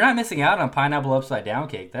you're not missing out on pineapple upside down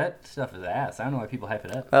cake. That stuff is ass. I don't know why people hype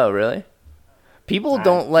it up. oh, really? People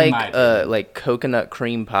don't in my opinion. like coconut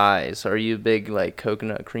cream pies. Are you a big, like,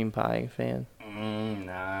 coconut cream pie fan?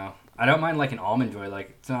 No. I don't mind like an almond joy.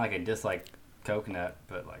 Like, it's not like I dislike coconut,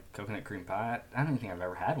 but like coconut cream pie, I don't even think I've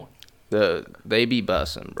ever had one. They be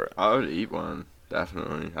bussin', bro. I would eat one,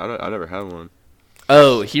 definitely. I never had one.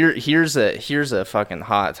 Oh, here's a fucking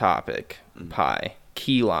hot topic pie.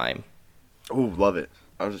 Key lime. Oh, love it.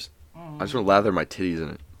 I just want to lather my titties in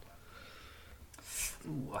it.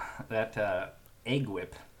 Ooh, that egg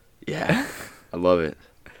whip. Yeah, I love it.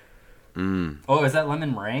 Mm. Oh, is that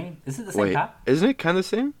lemon meringue? Is it the same Wait, top? isn't it kind of the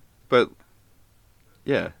same? But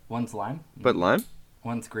yeah, One's lime. but lime,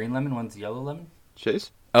 One's green lemon. One's yellow lemon.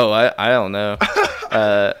 Chase. Oh, I don't know.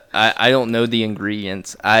 I don't know the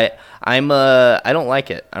ingredients. I don't like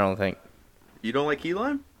it. I don't think. You don't like key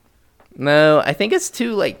lime? No, I think it's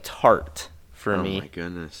too like tart for me. Oh my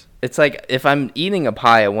goodness. It's like if I'm eating a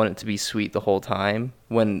pie, I want it to be sweet the whole time.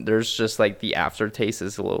 When there's just like the aftertaste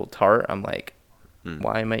is a little tart, I'm like,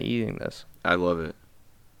 why am I eating this? I love it.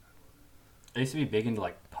 I used to be big into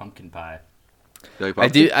like pumpkin pie. You like I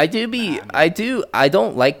do. pumpkin? I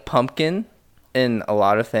don't like pumpkin in a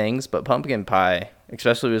lot of things, but pumpkin pie,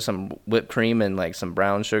 especially with some whipped cream and like some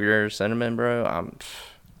brown sugar, cinnamon, bro.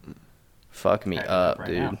 Fuck me Heck, up, right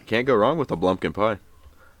dude. now. Can't go wrong with a Blumpkin pie.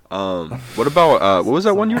 What about what was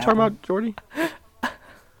that one you were talking about, Jordy?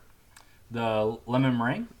 The lemon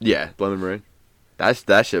meringue. Yeah, lemon meringue.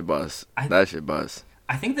 That shit buzz. That shit buzz.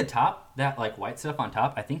 I think the top, that like white stuff on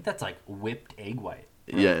top, I think that's like whipped egg white.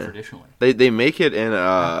 Yeah. Traditionally. They make it in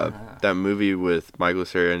that movie with Michael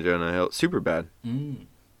Cera and Jonah Hill. Super bad. Mm.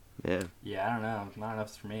 Yeah. Yeah, I don't know. Not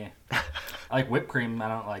enough for me. I like whipped cream. I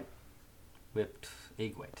don't like whipped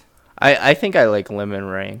egg white. I think I like lemon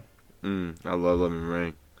meringue. I love lemon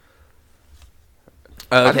meringue.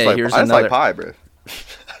 Okay, here's I just another. like pie, bro.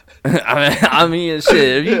 I mean,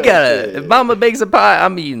 shit. If Mama bakes a pie,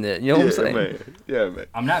 I'm eating it. You know what I'm saying? Man. Yeah, man.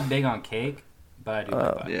 I'm not big on cake, but I do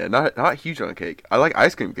like pie. Yeah, not huge on cake. I like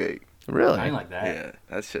ice cream cake. Really? I ain't like that. Yeah,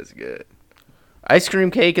 that shit's good. Ice cream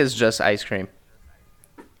cake is just ice cream.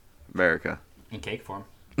 America. In cake form.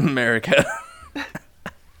 America.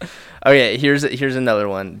 Okay, here's another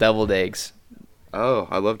one. Deviled eggs. Oh,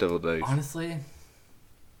 I love deviled eggs. Honestly,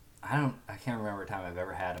 I can't remember a time I've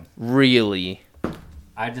ever had them. Really?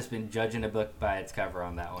 I've just been judging a book by its cover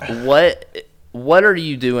on that one. What are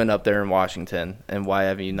you doing up there in Washington, and why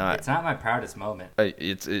have you not? It's not my proudest moment.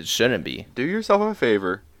 It shouldn't be. Do yourself a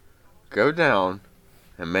favor. Go down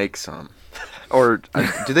and make some. Or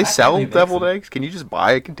do they sell make deviled some. eggs? Can you just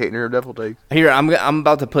buy a container of deviled eggs? Here, I'm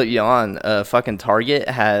about to put you on. Fucking Target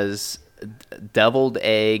has deviled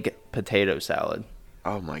egg potato salad.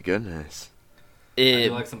 Oh my goodness. I It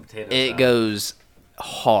do like some potatoes. it goes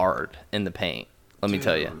hard in the paint. Let me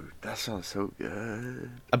tell you. Dude, that sounds so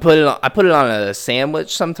good. I put it on a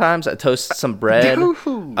sandwich sometimes. I toast some bread.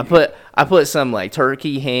 Dude. I put some like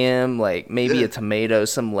turkey ham, like maybe a tomato,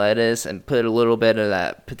 some lettuce, and put a little bit of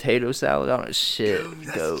that potato salad on it. Shit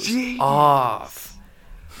goes genius. off.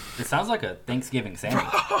 It sounds like a Thanksgiving sandwich.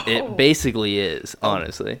 It basically is,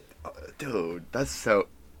 honestly. Dude, that's so...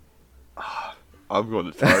 I'm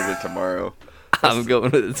going to Target tomorrow. I'm going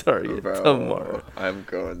to the Target Bro, tomorrow. I'm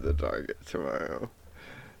going to Target tomorrow.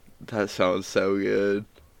 That sounds so good.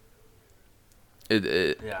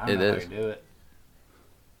 Yeah, I don't know is. how you do it.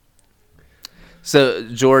 So,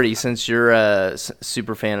 Jordy, since you're a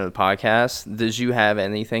super fan of the podcast, did you have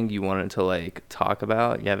anything you wanted to like talk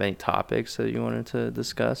about? You have any topics that you wanted to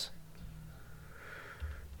discuss?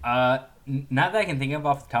 Not that I can think of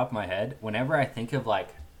off the top of my head. Whenever I think of like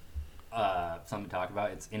something to talk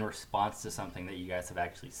about, it's in response to something that you guys have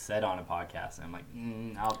actually said on a podcast, and I'm like,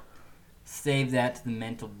 I'll save that to the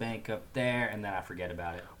mental bank up there, and then I forget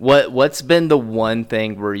about it. What's been the one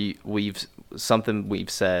thing where we've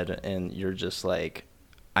said and you're just like,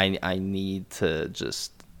 I need to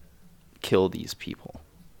just kill these people.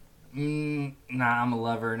 Nah, I'm a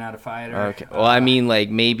lover, not a fighter. Okay. Well, I mean, like,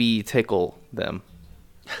 maybe tickle them.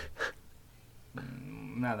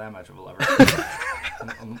 Not that much of a lover.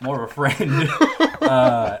 I'm more of a friend.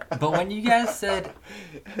 But when you guys said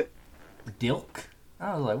Dilk,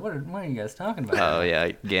 I was like, what are you guys talking about? Oh,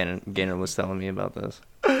 yeah. Gannon was telling me about this.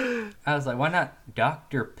 I was like, why not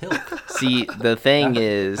Dr. Pilk? See, the thing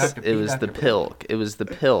is, Dr. P, it was the Dr. Pilk. It was the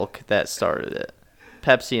Pilk that started it.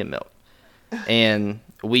 Pepsi and milk. And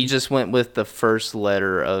we just went with the first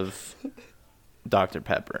letter of Dr.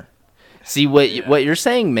 Pepper. See, what you're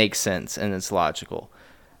saying makes sense, and it's logical.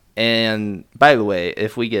 And, by the way,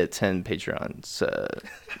 if we get 10 Patreon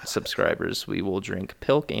subscribers, we will drink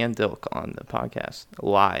Pilk and Dilk on the podcast,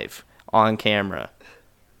 live, on camera.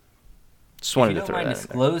 Just wanted to throw that in there.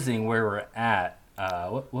 Disclosing where we're at,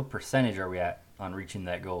 what percentage are we at on reaching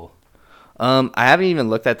that goal? I haven't even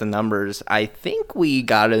looked at the numbers. I think we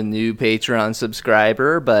got a new Patreon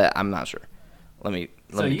subscriber, but I'm not sure. Let me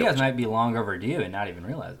you guys might be long overdue and not even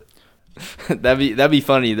realize it. that'd be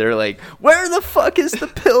funny. They're like, where the fuck is the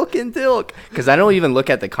Pilk and Dilk? Because I don't even look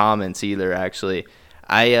at the comments either. Actually,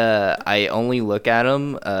 I only look at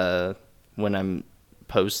them when I'm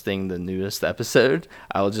posting the newest episode.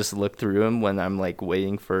 I'll just look through them when I'm like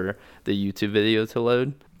waiting for the YouTube video to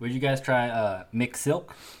load. Would you guys try Mix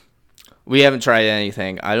Silk? We haven't tried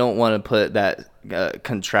anything. I don't want to put that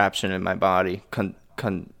contraption in my body.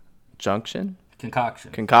 Concoction.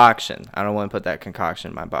 I don't want to put that concoction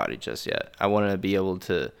in my body just yet. I want people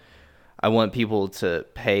to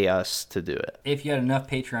pay us to do it. If you had enough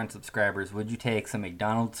Patreon subscribers, would you take some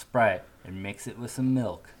McDonald's Sprite and mix it with some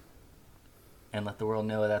milk and let the world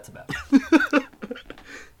know what that's about?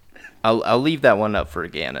 I'll leave that one up for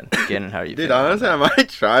Gannon. Gannon, how are you? Dude, honestly, I might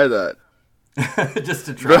try that. Just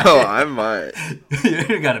to try. Bro, I might.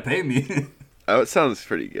 You gotta pay me. Oh, it sounds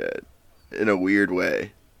pretty good, in a weird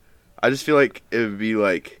way. I just feel like it would be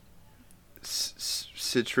like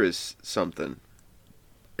citrus something.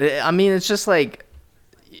 I mean, it's just like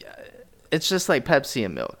Pepsi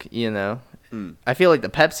and milk, you know. I feel like the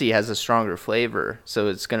Pepsi has a stronger flavor, so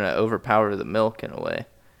it's gonna overpower the milk in a way.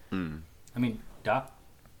 I mean,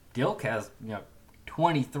 Dilk has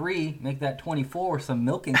 23. Make that 24 with some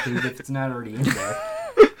milk included if it's not already in there.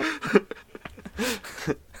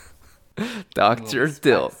 Dr.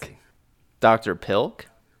 Dilk. Dr. Pilk?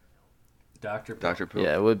 Dr. Pilk. Dr. Pilk.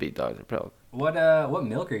 Yeah, it would be Dr. Pilk. What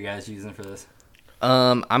milk are you guys using for this?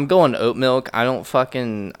 I'm going oat milk. I don't fuck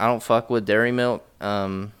with dairy milk.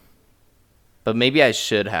 But maybe I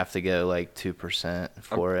should have to go like 2%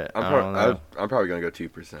 for it. I don't know. I'm probably gonna go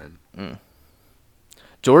 2%.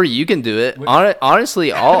 Jory, you can do it.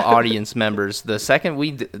 Honestly, all audience members, the second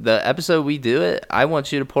the episode we do it, I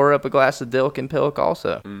want you to pour up a glass of Dilk and Pilk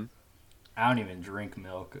also. I don't even drink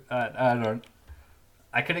milk.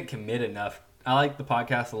 I couldn't commit enough. I like the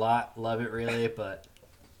podcast a lot, love it really, but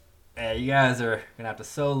you guys are gonna have to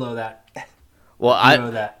solo that.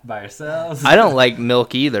 Well, that by yourselves. I don't like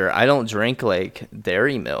milk either. I don't drink like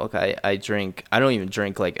dairy milk. I don't even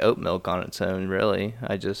drink like oat milk on its own. Really,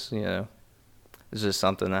 I just it's just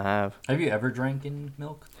something I have. Have you ever drank in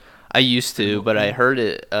milk? I used to, but I heard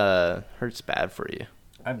it hurts bad for you.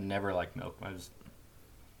 I've never liked milk.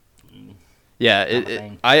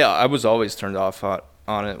 Yeah, I was always turned off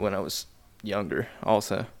on it when I was younger.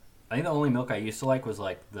 Also, I think the only milk I used to like was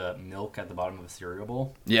like the milk at the bottom of a cereal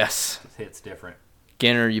bowl. Yes, It hits different.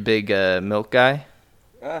 Ganner, you big milk guy?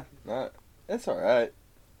 It's all right.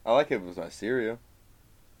 I like it with my cereal.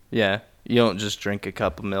 Yeah, you don't just drink a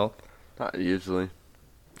cup of milk. Not usually.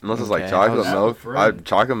 Unless it's Okay. like chocolate milk. Fred.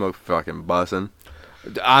 Chocolate milk fucking bussin'.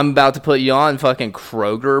 I'm about to put you on fucking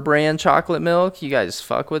Kroger brand chocolate milk. You guys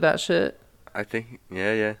fuck with that shit? I think,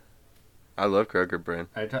 yeah. I love Kroger brand.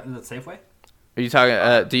 Are you talking is it Safeway? Are you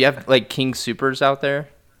talking, do you have like King Supers out there?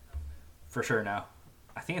 For sure, no.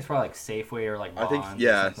 I think it's probably like Safeway or like Vons. I think,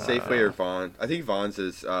 yeah, Safeway or Vons. I think Vons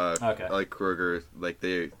is, Okay. like Kroger, like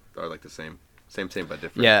they are like the same. Same, but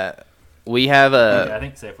different. Yeah, we have I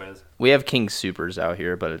think Safeway is. we have King Supers out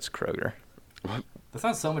here, but it's Kroger. That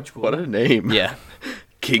sounds so much cooler. What a name. Yeah,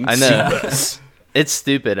 King I know. Supers. It's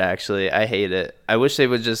stupid, actually. I hate it. I wish they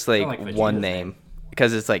would just like like Vegeta's one name. name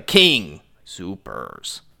because it's like King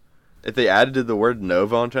Supers. If they added the word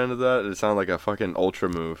Nova onto end of that, it'd sound like a fucking ultra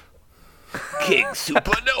move. King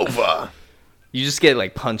Supernova. You just get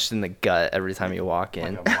like punched in the gut every time you walk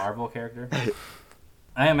in. Like a Marvel character.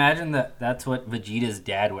 I imagine that's what Vegeta's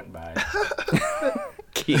dad went by.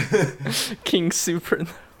 King Super.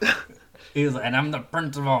 He was like, and I'm the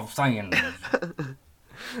principal of science.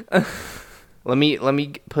 Let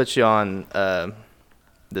me put you on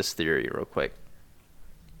this theory real quick.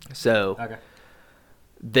 So Okay.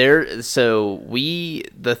 the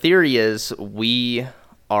theory is we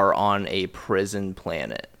are on a prison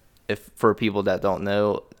planet. If for people that don't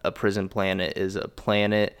know, a prison planet is a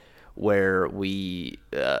planet where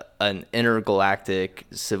an intergalactic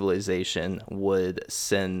civilization would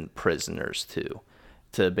send prisoners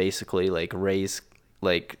to basically like raise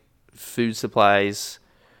like food supplies,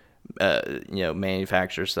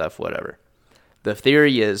 manufacture stuff, whatever. The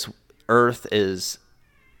theory is Earth is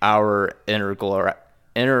our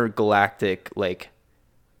intergalactic like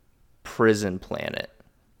prison planet,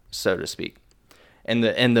 so to speak.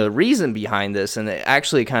 And the reason behind this, and it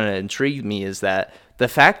actually kind of intrigued me, is that the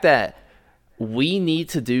fact that we need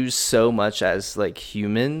to do so much as like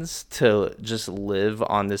humans to just live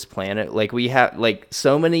on this planet. Like we have like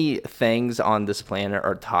so many things on this planet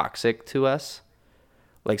are toxic to us,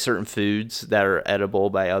 like certain foods that are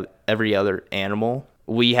edible by every other animal.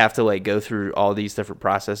 We have to like go through all these different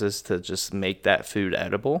processes to just make that food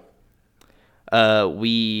edible.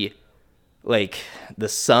 We like the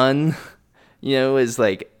sun, is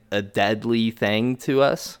like a deadly thing to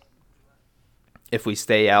us if we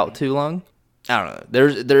stay out too long. I don't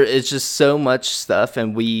know. It's just so much stuff,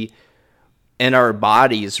 and our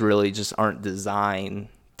bodies really just aren't designed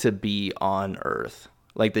to be on Earth.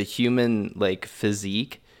 Like the human like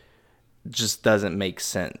physique just doesn't make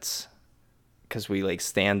sense, because we like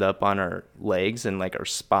stand up on our legs, and like our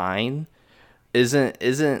spine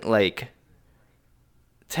isn't like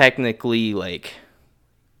technically like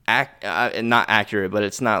not accurate, but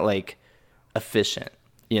it's not like efficient,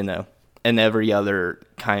 and every other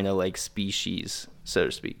kind of like species, so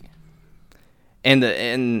to speak. And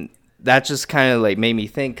that just kind of like made me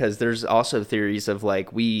think, because there's also theories of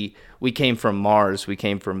like we came from Mars, we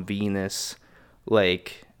came from Venus,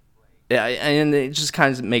 like, and it just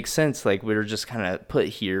kind of makes sense. Like we were just kind of put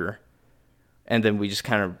here, and then we just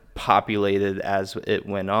kind of populated as it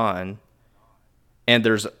went on. And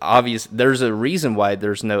there's a reason why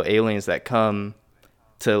there's no aliens that come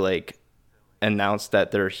to like announce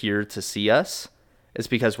that they're here to see us. It's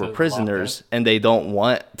because we're prisoners and they don't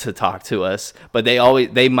want to talk to us, but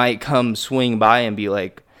they might come swing by and be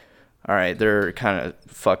like, all right, they're kind of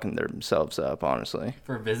fucking themselves up, honestly.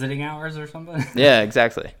 For visiting hours or something? Yeah,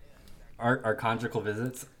 exactly. Our conjugal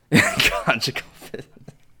visits? Conjugal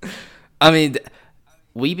visits. I mean,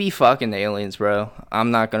 we be fucking aliens, bro.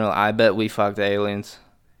 I'm not gonna lie. I bet we fucked aliens.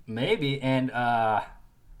 Maybe, and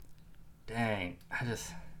dang,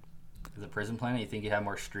 as a prison planet, you think you have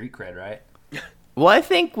more street cred, right? Well, I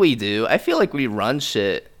think we do. I feel like we run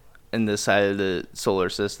shit in this side of the solar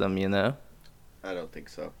system, I don't think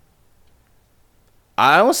so.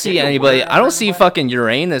 I don't see anybody. I don't see fucking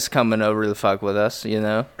Uranus coming over to fuck with us,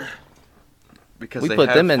 Because we they put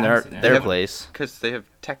have, them in their place. Because they have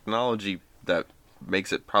technology that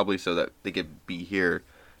makes it probably so that they could be here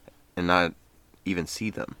and not even see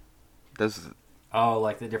them. Oh,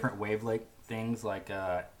 like the different wavelength things, like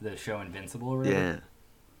the show Invincible or whatever?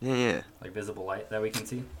 Yeah. Like visible light that we can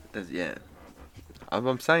see? Yeah.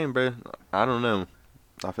 I'm saying, bro, I don't know.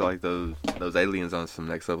 I feel like those aliens on some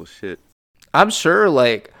next level shit. I'm sure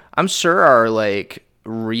our like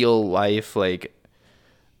real life like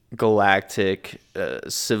galactic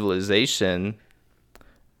civilization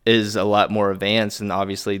is a lot more advanced, and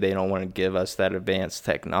obviously they don't want to give us that advanced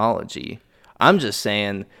technology. I'm just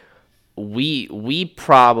saying we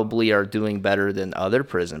probably are doing better than other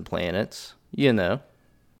prison planets,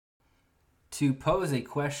 To pose a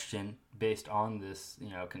question based on this,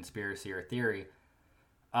 conspiracy or theory,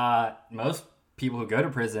 most people who go to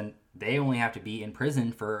prison, they only have to be in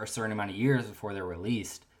prison for a certain amount of years before they're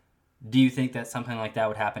released. Do you think that something like that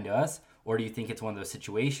would happen to us? Or do you think it's one of those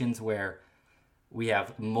situations where we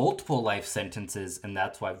have multiple life sentences and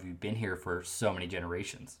that's why we've been here for so many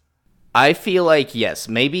generations? I feel like, yes,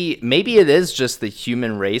 maybe it is just the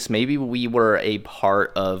human race. Maybe we were a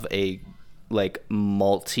part of a like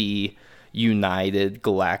multi-united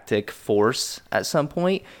galactic force at some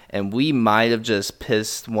point, and we might have just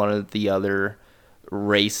pissed one of the other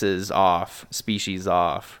species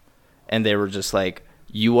off, and they were just like,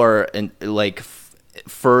 you are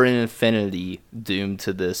for infinity doomed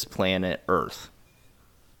to this planet Earth.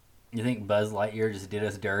 You think Buzz Lightyear just did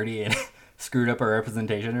us dirty and screwed up our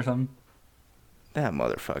representation or something? That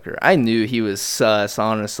motherfucker. I knew he was sus,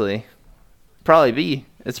 honestly. It's probably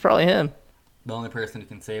him. The only person who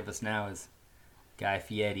can save us now is Guy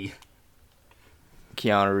Fieri.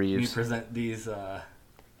 Keanu We Reeves. present these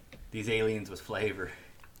aliens with flavor.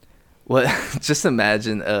 What? Just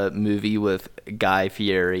imagine a movie with Guy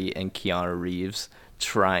Fieri and Keanu Reeves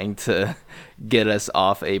trying to get us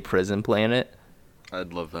off a prison planet.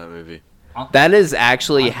 I'd love that movie. That is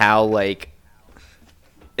actually how like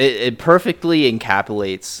it perfectly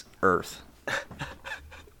encapsulates Earth.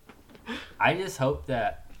 I just hope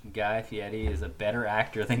that Guy Fieri is a better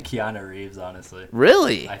actor than Keanu Reeves. Honestly,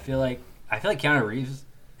 Really? I feel like Keanu Reeves,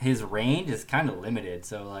 his range is kind of limited.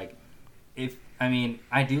 So like,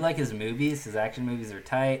 I do like his movies. His action movies are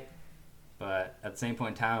tight, but at the same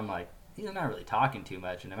point in time, I'm like, he's not really talking too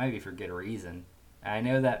much, and it might be for good reason. And I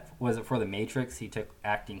know that was it for The Matrix. He took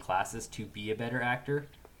acting classes to be a better actor.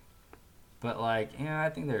 But like, I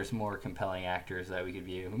think there's more compelling actors that we could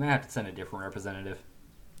view. We might have to send a different representative.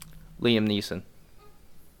 Liam Neeson.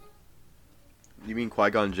 You mean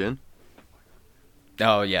Qui-Gon Jinn?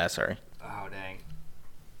 Oh yeah, sorry. Oh dang!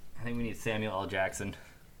 I think we need Samuel L. Jackson.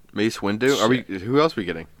 Mace Windu? Who else are we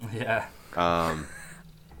getting? Yeah.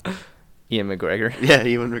 Ian McGregor. Yeah,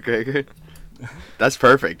 Ewan McGregor. That's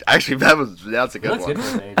perfect. Actually, that's a He good looks one. good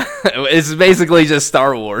for his age. It's basically just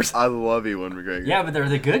Star Wars. I love Ewan McGregor. Yeah, but they're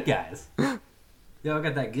the good guys. They all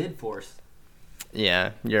got that good force.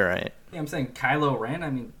 Yeah, you're right. Yeah, I'm saying Kylo Ren. I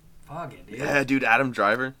mean, fuck it, dude. Yeah, dude, Adam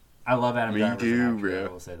Driver. I love Adam Me Driver. as an too, actor, bro. I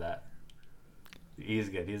will say that. He's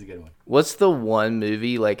good. He's a good one. What's the one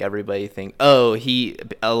movie like everybody think? Oh,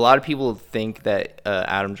 a lot of people think that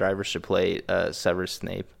Adam Driver should play Severus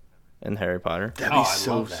Snape in Harry Potter. That'd be I'd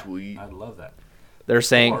so love that. sweet. I'd love that. They're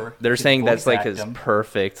saying Or they're could saying that's voice like act his him.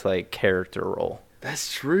 perfect like character role.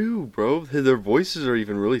 That's true, bro. Their voices are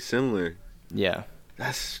even really similar. Yeah.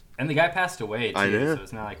 That's And the guy passed away too, I know. so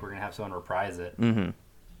it's not like we're gonna have someone reprise it. Mm-hmm.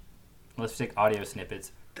 Let's take audio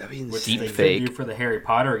snippets, that'd be which insane. they fake. could do for the Harry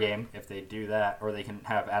Potter game if they do that, or they can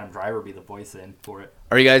have Adam Driver be the voice in for it.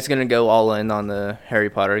 Are you guys gonna go all in on the Harry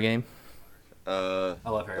Potter game? I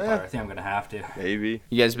love Harry Yeah. Potter. I think I'm gonna have to. Maybe.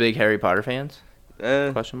 You guys big Harry Potter fans?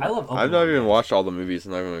 Eh. Question I mark. love. I've Obi-Wan not even games. watched all the movies.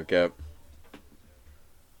 I'm not gonna cap.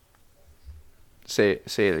 Say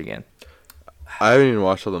it again. I haven't even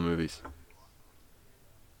watched all the movies.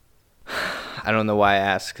 I don't know why I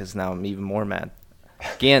asked because now I'm even more mad.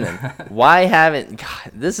 Gannon, why haven't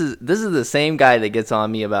God, this is the same guy that gets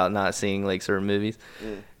on me about not seeing like certain movies.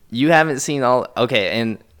 You haven't seen all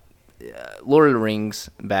and Lord of the Rings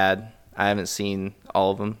bad. I haven't seen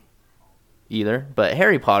all of them either. But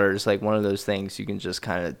Harry Potter is like one of those things you can just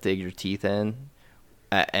kind of dig your teeth in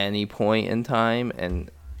at any point in time and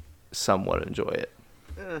somewhat enjoy it.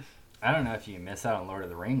 I don't know if you miss out on Lord of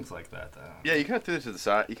the Rings like that though. Yeah, you kind of threw it to the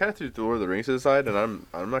side. You kind of threw the Lord of the Rings to the side, and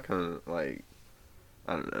I'm not gonna like.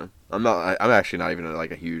 I don't know. I'm actually not even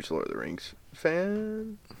like a huge Lord of the Rings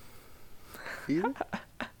fan. Either.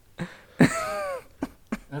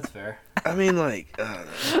 That's fair. I mean, like,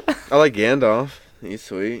 I like Gandalf. He's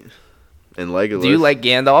sweet. And Legolas. Do you like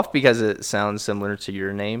Gandalf because it sounds similar to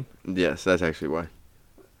your name? Yes, that's actually why.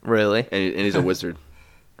 Really? And he's a wizard.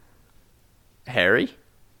 Harry?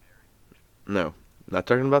 No, not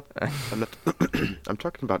talking about. I'm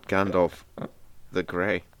talking about Gandalf, the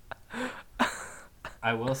Grey.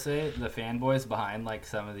 I will say the fanboys behind like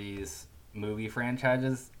some of these movie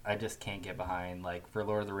franchises, I just can't get behind. Like for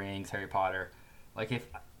Lord of the Rings, Harry Potter, like if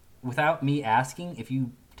without me asking, if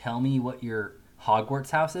you tell me what your Hogwarts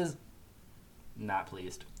house is, not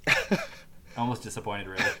pleased. Almost disappointed,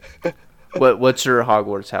 really. What's your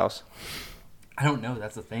Hogwarts house? I don't know.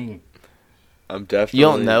 That's the thing. I'm definitely. You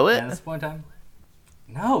don't know At it? this point in time,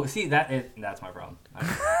 no. See that's my problem. I'm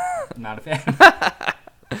not a fan.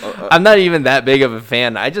 I'm not even that big of a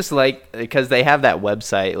fan. I just like because they have that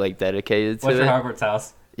website like dedicated to What's it. your Hogwarts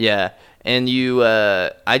house? Yeah, and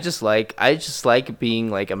I just like being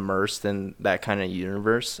like immersed in that kind of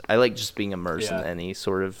universe. I like just being immersed in Yeah. any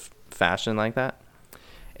sort of fashion like that.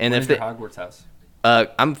 And What if is they, your Hogwarts house?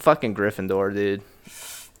 I'm fucking Gryffindor, dude.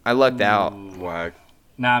 I lucked out. Whack.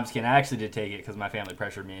 Nah, I'm just kidding. I actually did take it because my family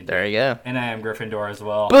pressured me into There it. you go. And I am Gryffindor as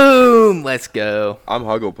well. Boom. Let's go. I'm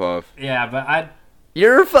Hugglepuff. Yeah, but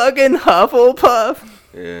You're fucking Hufflepuff.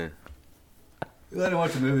 Yeah. I didn't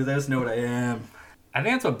watch the movies. I just know what I am. I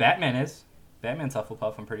think that's what Batman is. Batman's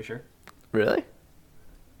Hufflepuff, I'm pretty sure. Really?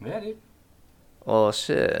 Yeah, dude. Well,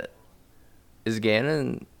 shit. Is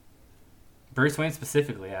Ganon? Bruce Wayne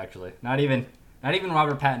specifically, actually. Not even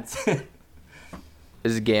Robert Pattinson.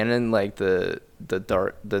 Is Ganon like the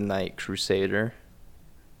Knight Crusader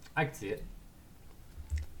I can see it.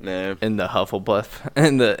 Nah. in the Hufflepuff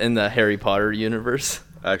in the Harry Potter universe?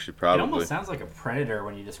 Actually, It probably. almost sounds like a predator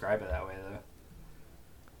when you describe it that way,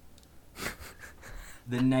 though.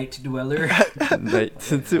 The Night Dweller. Night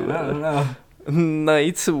I don't know.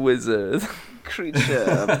 Night Wizard, Creature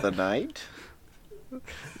of the night.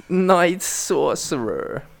 Night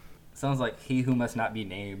Sorcerer. Sounds like he who must not be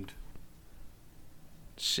named.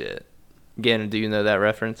 Shit. Ganon, do you know that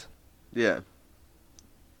reference? Yeah.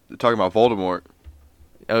 They're talking about Voldemort.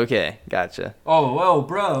 Okay, gotcha. Oh, whoa,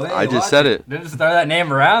 bro. Hey, I just watch said it. Don't just throw that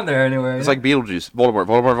name around there anywhere. It's like Beetlejuice.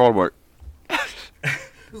 Voldemort.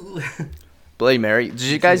 Bloody Mary. Did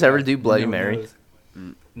you guys ever do Bloody Mary?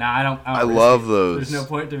 Nah, I don't. I risk love it. those. There's no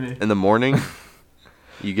point to me. In the morning,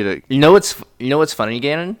 you get a... You know what's funny,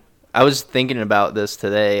 Gannon? I was thinking about this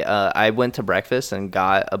today. I went to breakfast and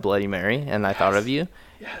got a Bloody Mary, and I thought of you.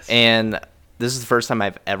 Yes. And this is the first time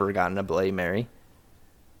I've ever gotten a Bloody Mary.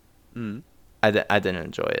 Mm. I didn't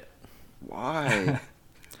enjoy it. Why?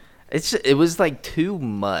 It was like too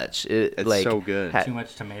much. It's like, so good. Too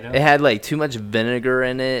much tomato. It had like too much vinegar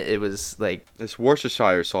in it. It was like It's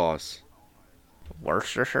Worcestershire sauce.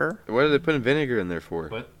 Worcestershire. What are they putting vinegar in there for?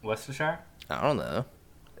 What? Worcestershire? I don't know.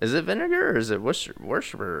 Is it vinegar or is it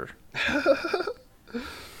Worcestershire?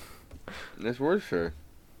 It's Worcestershire.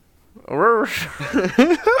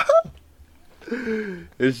 Worcestershire.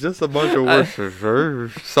 It's just a bunch of Worcestershire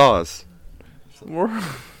sauce.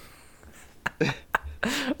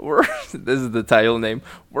 This is the title name.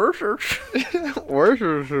 Worcestershire.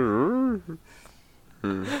 Worcestershire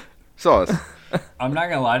sauce. I'm not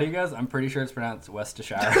gonna lie to you guys. I'm pretty sure it's pronounced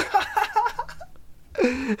Worcestershire.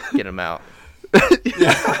 Get him out.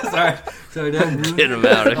 Yeah, sorry, Dad. Get him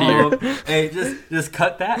out of here. Hey, just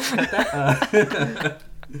cut that.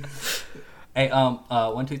 Hey,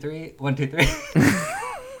 1, 2, 3, 1, 2, 3.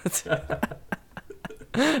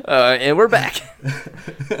 And we're back.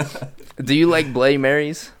 Do you like Bloody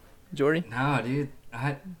Marys, Jordy? No, dude.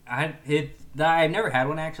 I've never had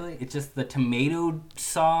one actually. It's just the tomato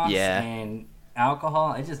sauce and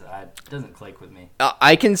alcohol. It doesn't click with me.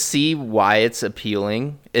 I can see why it's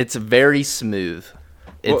appealing. It's very smooth.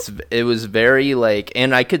 It was very like,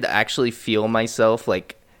 and I could actually feel myself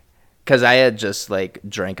like, because I had just like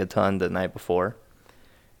drank a ton the night before.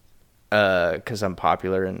 Because I'm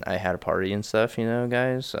popular and I had a party and stuff, you know,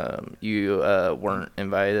 guys. You weren't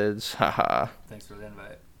invited. Haha. Thanks for the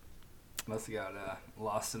invite. Must have got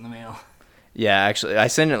lost in the mail. Yeah, actually, I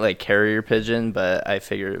sent it like carrier pigeon, but I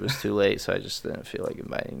figured it was too late, so I just didn't feel like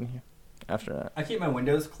inviting you after that. I keep my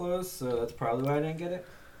windows closed, so that's probably why I didn't get it.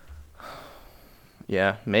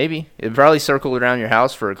 Yeah, maybe. It probably circled around your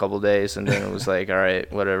house for a couple days, and then it was like, all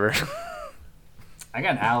right, whatever. I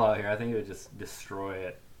got an owl out here. I think it would just destroy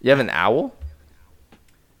it. You have an owl?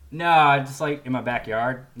 No, just like in my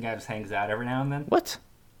backyard. The guy just hangs out every now and then. What?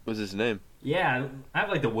 What's his name? Yeah, I have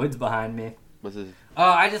like the woods behind me. What's his...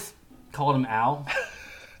 Oh, I just called him Al.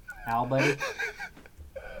 Al, buddy.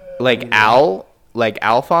 Like owl? Like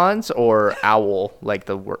Alphonse or owl? Like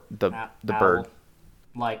the Owl. bird?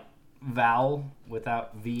 Like vowel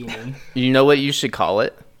without V and E. You know what you should call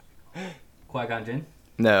it? Qui-Gon Jinn.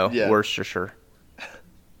 No, Yeah. Worcestershire.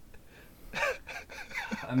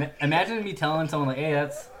 Imagine me telling someone like, "Hey,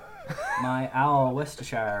 that's my owl,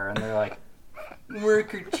 Worcestershire," and they're like,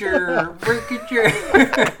 "Worcestershire, Worcestershire,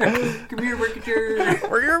 come here,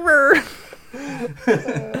 Worcestershire."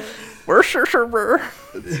 Worcestershire.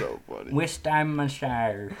 It's so funny.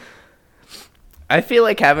 Worcestershire. I feel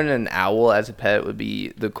like having an owl as a pet would be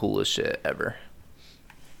the coolest shit ever.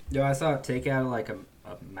 Yo, I saw it take out like a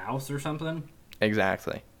mouse or something.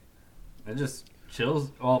 Exactly. It just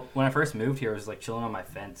chills. Well, when I first moved here, it was like chilling on my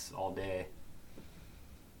fence all day.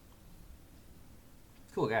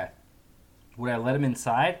 Cool guy. Would I let him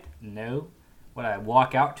inside? No. Would I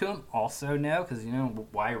walk out to him? Also no, because, you know,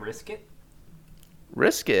 why risk it?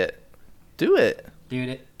 Risk it. Do it.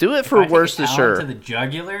 Dude, Do it if for I take Worcestershire. to the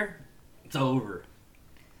jugular, it's over.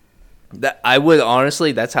 That I would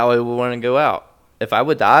honestly. That's how I would want to go out. If I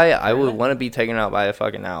would die, I would want to be taken out by a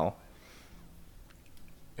fucking owl.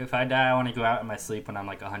 If I die, I want to go out in my sleep when I'm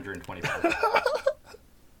like 125.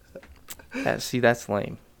 Yeah, see, that's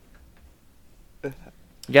lame. You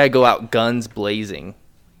gotta go out guns blazing.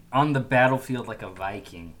 On the battlefield like a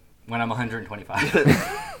Viking when I'm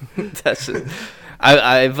 125. That's it.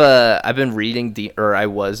 I've been reading I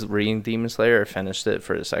was reading Demon Slayer. I finished it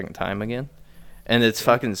for the second time again, and it's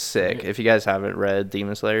fucking sick. If you guys haven't read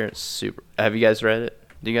Demon Slayer, it's super. Have you guys read it?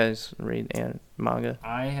 Do you guys read manga?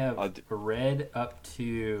 I have read up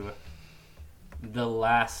to the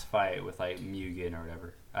last fight with like Mugen or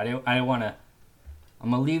whatever. I don't want to.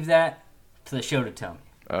 I'm gonna leave that to the show to tell me.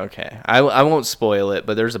 Okay, I won't spoil it,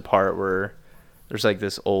 but there's a part where there's like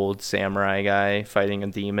this old samurai guy fighting a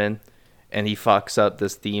demon, and he fucks up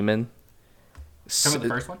this demon. Tell me the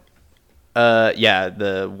first one. Yeah,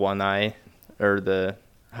 the one eye or the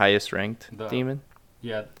highest ranked demon.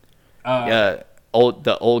 Yeah. The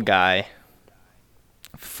old guy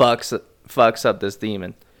fucks up this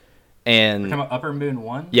demon, and We're talking about Upper Moon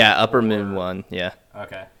 1? Yeah, Upper Moon 1. Yeah.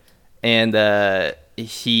 Okay. And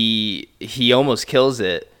he almost kills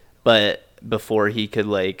it, but before he could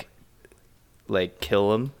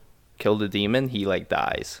kill the demon, he like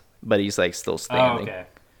dies, but he's like still Oh, standing. okay.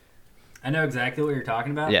 I know exactly what you're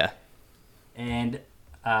talking about. Yeah. And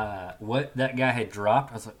what that guy had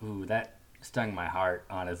dropped, I was like, ooh, that stung my heart,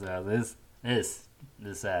 honestly. This is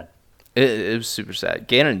sad. It was super sad.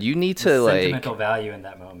 Gannon, you need to like Sentimental value in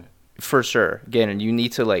that moment. for sure. Gannon, you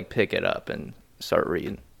need to like pick it up and start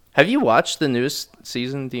reading. Have you watched the newest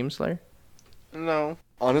season of Demon Slayer? No.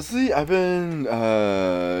 Honestly, I've been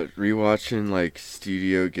rewatching like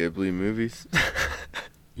Studio Ghibli movies.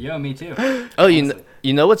 Yo, me too. Oh, Honestly.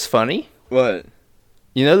 you know what's funny? What?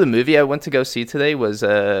 You know the movie I went to go see today was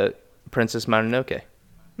Princess Mononoke.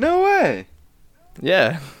 No way.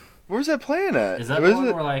 Yeah. Where's that playing at? Is that Where's the one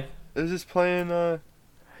it? where like Is this playing?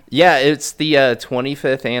 Yeah, it's the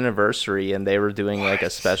 25th anniversary, and they were doing like a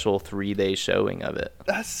special 3-day showing of it.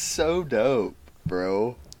 That's so dope,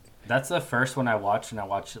 bro. that's the first one I watched, and I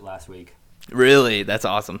watched it last week. Really? That's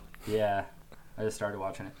awesome. Yeah, I just started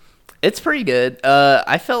watching it. It's pretty good.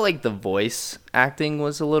 I felt like the voice acting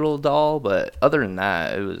was a little dull, but other than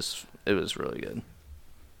that, it was really good.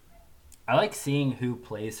 I like seeing who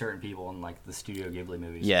plays certain people in like the Studio Ghibli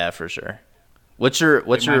movies. Yeah, for sure. What's your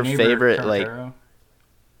Like, My Neighbor favorite like Totoro.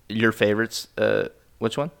 your favorites?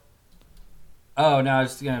 Which one? Oh no, I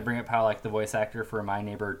was just gonna bring up how like the voice actor for My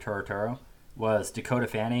Neighbor Totoro was Dakota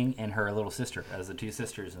Fanning and her little sister as the two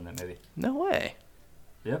sisters in that movie. No way.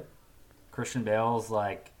 Yep. Christian Bale's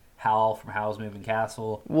like Hal from Howl's Moving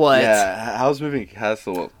Castle. What? Yeah, How's Moving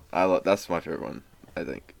Castle? That's my favorite one. I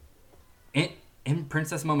think. In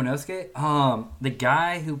Princess Momonosuke, the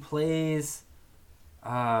guy who plays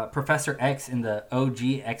Professor X in the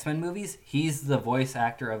OG X-Men movies, he's the voice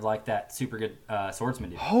actor of like that super good swordsman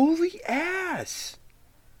dude. Holy ass!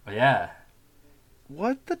 But yeah,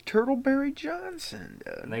 What the Turtleberry Johnson,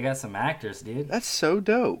 dude? they got some actors, dude. That's so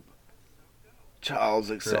dope. Charles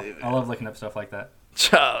Real. Xavier. I love looking up stuff like that.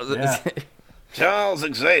 Charles. Yeah. Charles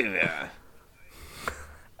Xavier.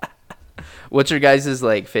 What's your guys'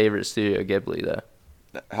 like favorite Studio Ghibli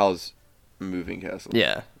though? How's Moving Castle?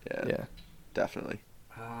 Yeah. Yeah, Yeah. definitely.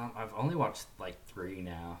 I've only watched like 3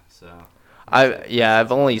 now, so.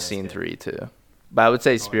 I've only That's seen good. 3 too. But I would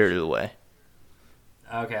say Spirited Away.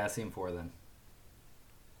 Okay, I've seen 4 then.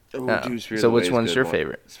 Ooh, Oh, dude, Spirit so of the which Way is a one's good your one.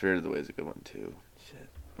 favorite? Spirit of the Way is a good one too. Shit.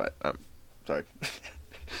 But sorry.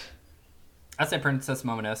 I'd say Princess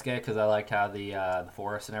Momonosuke because I liked how the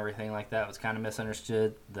forest and everything like that was kind of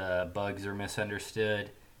misunderstood. The bugs are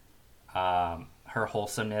misunderstood. Her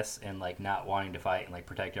wholesomeness and like not wanting to fight and like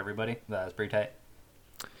protect everybody. That was pretty tight.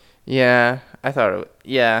 Yeah, I thought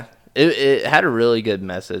it had a really good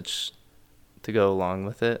message to go along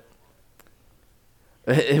with it.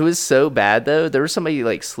 It was so bad though. There was somebody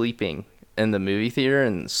like sleeping in the movie theater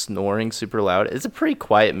and snoring super loud. It's a pretty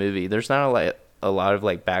quiet movie. There's not a lot of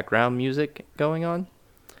like background music going on.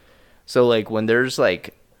 So like when there's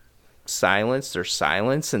like silence, there's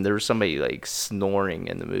silence, and there was somebody like snoring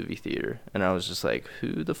in the movie theater, and I was just like,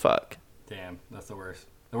 who the fuck? Damn, that's the worst.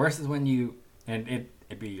 The worst is when you and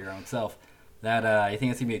it'd be your own self that you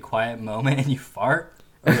think it's gonna be a quiet moment and you fart,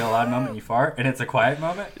 or a loud moment and you fart, and it's a quiet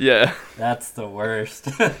moment. Yeah. That's the worst.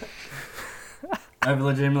 I've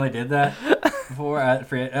legitimately did that before. I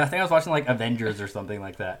think I was watching like Avengers or something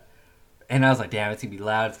like that, and I was like, "Damn, it's gonna be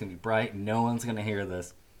loud. It's gonna be bright. No one's gonna hear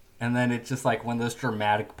this." And then it's just like one of those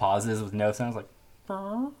dramatic pauses with no sound. I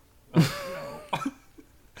was like,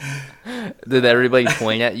 Did everybody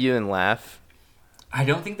point at you and laugh? I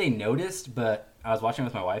don't think they noticed, but I was watching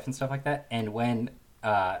with my wife and stuff like that. And when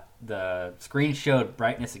the screen showed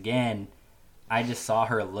brightness again, I just saw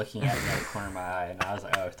her looking at me out of the corner of my eye, and I was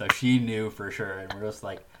like, "Oh, so she knew for sure." And we're just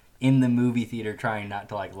like in the movie theater trying not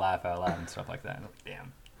to like laugh out loud and stuff like that. And I'm like,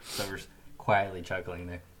 damn. So we're just quietly chuckling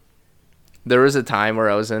there. There was a time where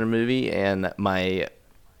I was in a movie and I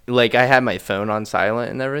had my phone on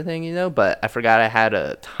silent and everything, but I forgot I had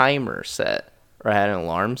a timer set or I had an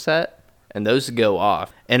alarm set, and those would go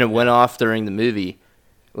off. And it went off during the movie,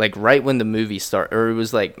 like right when the movie started, or it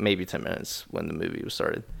was like maybe 10 minutes when the movie was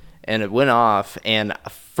started. And it went off, and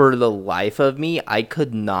for the life of me, I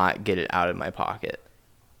could not get it out of my pocket.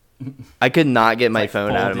 I could not get my like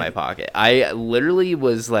phone out of my folded. pocket. I literally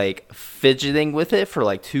was like fidgeting with it for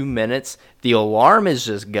like 2 minutes. The alarm is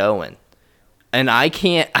just going, and I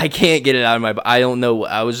can't get it out of my. I don't know.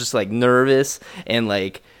 I was just like nervous, and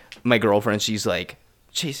like my girlfriend, she's like,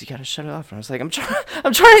 "Chase, you gotta shut it off." And I was like, I'm trying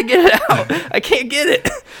to get it out. I can't get it.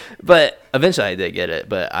 But eventually, I did get it.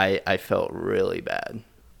 But I felt really bad.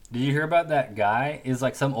 Did you hear about that guy? Is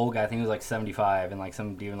like some old guy. I think he was like 75, and like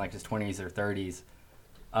some dude in like his 20s or 30s.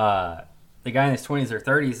 the guy in his 20s or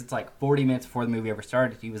 30s, it's like 40 minutes before the movie ever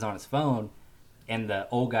started, he was on his phone, and the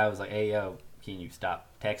old guy was like, "Hey, yo, can you stop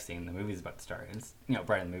texting? The movie's about to start." And it's,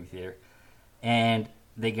 right in the movie theater. And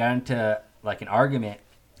they got into, like, an argument.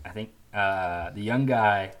 I think the young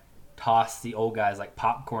guy tossed the old guy's, like,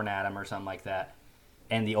 popcorn at him or something like that.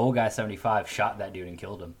 And the old guy, 75, shot that dude and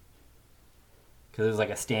killed him. Because it was, like,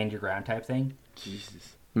 a stand your ground type thing.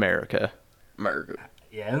 Jesus. America.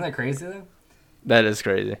 Yeah, isn't that crazy, though? That is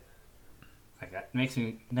crazy. Like, that makes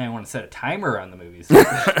me now want to set a timer on the movies.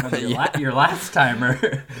 Your last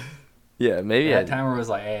timer. Yeah, maybe That timer was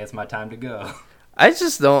like, "Hey, it's my time to go." I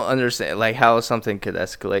just don't understand, like, how something could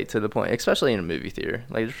escalate to the point, especially in a movie theater.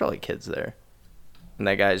 Like, there's probably kids there. And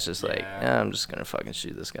that guy's just like, I'm just going to fucking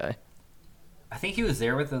shoot this guy. I think he was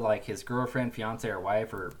there with, his girlfriend, fiance, or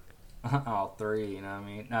wife, or all three, you know what I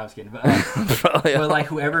mean? No, I was kidding. But, but like,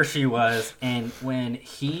 whoever she was, and when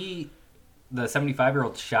the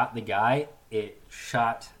 75-year-old shot the guy, it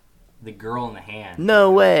shot the girl in the hand.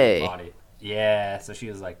 No way. Body. Yeah, so she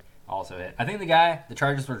was, like, also hit. I think the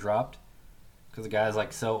charges were dropped because the guy's,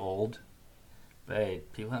 like, so old. But, hey,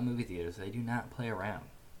 people at movie theaters, they do not play around.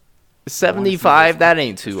 75? That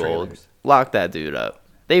ain't too old. trailers. Lock that dude up.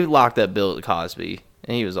 They locked up Bill Cosby,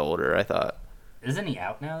 and he was older, I thought. Isn't he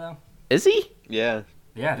out now, though? Is he? Yeah.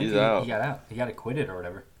 Yeah, I think He's out. he got out. He got acquitted or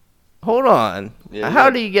whatever. Hold on. Yeah, How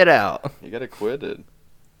did he get out? You got acquitted.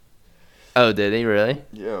 Oh, did he really?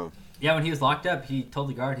 Yeah. Yeah, when he was locked up, he told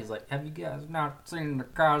the guard, he's like, "Have you guys not seen the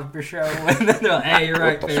Cosby Show?" And then they're like, "Hey, you're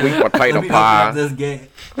right, man. Sweet potato Let me pie." open up this gate."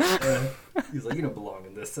 He's like, "You don't belong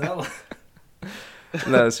in this cell."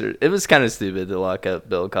 No, sir. It was kind of stupid to lock up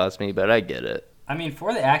Bill Cosby, but I get it. I mean,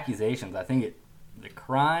 for the accusations, I think the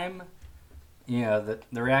crime, the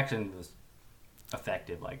reaction was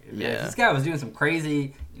effective. Like, if this guy was doing some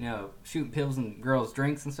crazy, shooting pills in girls'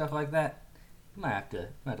 drinks and stuff like that, you might have to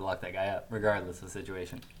lock that guy up, regardless of the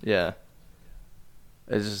situation. Yeah.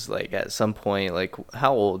 It's just like, at some point, like,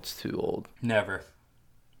 how old's too old? Never.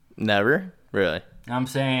 Never? Really? I'm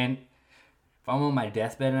saying, if I'm on my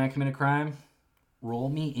deathbed and I commit a crime, roll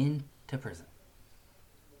me into prison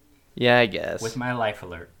Yeah, I guess. with my life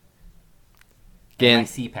alert Gan- and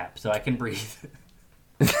my CPAP so I can breathe.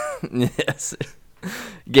 Yes.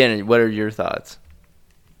 Gannon, what are your thoughts?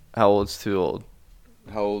 How old's too old?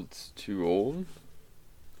 How old's too old?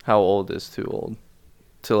 How old is too old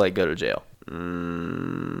to, like, go to jail?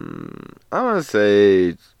 I'm gonna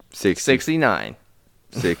say 60. 69.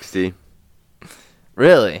 60.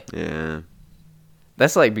 Really? Yeah.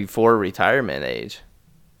 That's like before retirement age.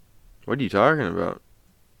 What are you talking about?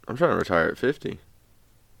 I'm trying to retire at 50.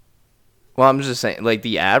 Well, I'm just saying, like,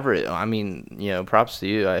 the average. I mean, props to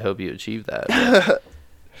you. I hope you achieve that.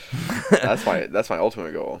 That's my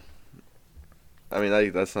ultimate goal. I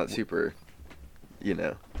mean, that's not super,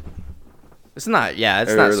 It's not. Yeah,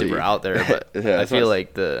 it's Or not really- super out there, but Yeah, I it's feel not-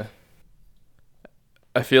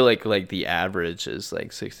 like the average is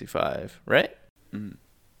like 65, right?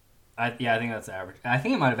 I think that's average. I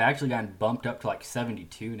think it might have actually gotten bumped up to like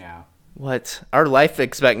 72 now. What? Our life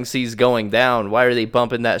expectancy is going down. Why are they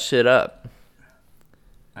bumping that shit up?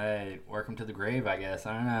 Hey, work 'em to the grave, I guess.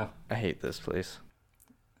 I don't know. I hate this place.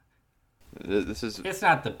 This is It's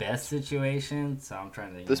not the best situation, so I'm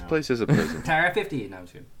trying to. this place is a prison. Retire at 50. No, I'm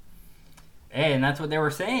just kidding. Hey, and that's what they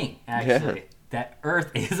were saying, actually. Yeah. That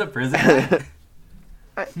Earth is a prison.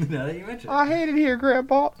 Now that you mentioned it. I hate it here,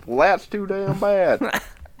 Grandpa. Well, that's too damn bad.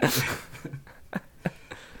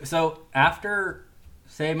 So, after,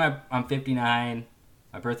 say I'm 59,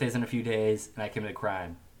 my birthday's in a few days, and I commit a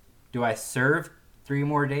crime, do I serve 3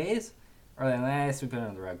 more days? Or then, sweep it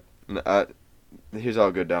under the rug? Here's how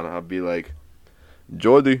I'll go down. I'll be like,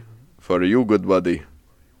 Jordy, for you, good buddy,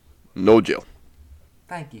 no jail.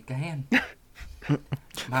 Thank you, Gan.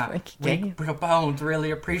 My Thank you, Gan. weak little bones really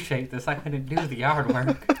appreciate this. I couldn't do the yard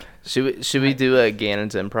work. Should we do a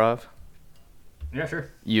Gannon's improv? Yeah, sure.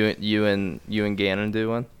 You and Gannon do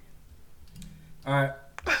one. All right.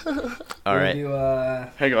 All right. Do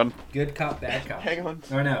Hang on. good cop, bad cop. Hang on.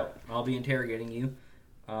 Or no, I'll be interrogating you.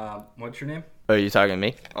 What's your name? Are you talking to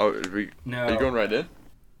me? Oh, No. are you going right in?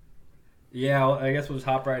 Yeah, well, I guess we'll just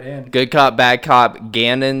hop right in. Good cop, bad cop.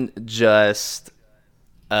 Gannon just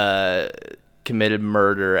committed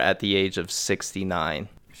murder at the age of 69.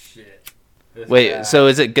 Shit. This Wait, guy- so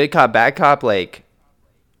is it good cop, bad cop? Like,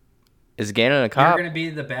 is Gannon a cop? You're gonna be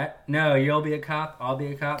the bad. No, you'll be a cop. I'll be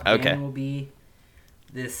a cop. Okay. Dan will be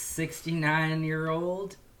this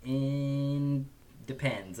 69-year-old. And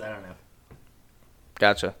depends. I don't know.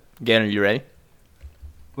 Gotcha. Gannon, you ready?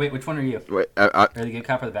 Wait, which one are you? Wait, Are you the good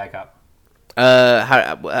cop or the bad cop?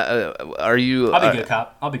 Are you? I'll be good,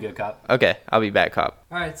 cop. I'll be good, cop. Okay, I'll be back, cop.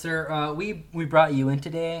 All right, sir. We brought you in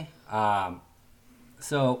today.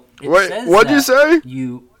 So it Wait, says what'd you that say?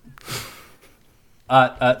 You,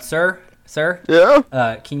 sir.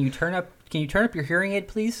 Yeah? Can you turn up your hearing aid,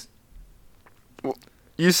 please?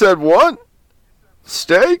 You said what?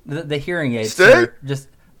 Steak? The hearing aid, Steak? sir. Just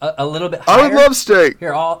a little bit higher. I would love steak.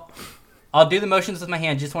 Here, I'll do the motions with my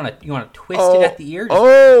hand. Just you want to twist it at the ear?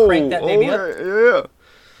 Just crank that baby up.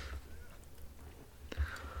 Yeah.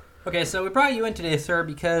 Okay, so we brought you in today, sir,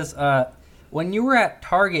 because when you were at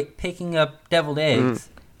Target picking up deviled eggs,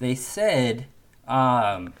 they said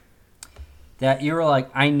that you were like,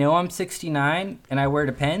 I know I'm 69 and I wear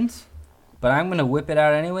Depends, but I'm going to whip it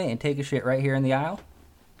out anyway and take a shit right here in the aisle.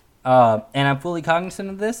 And I'm fully cognizant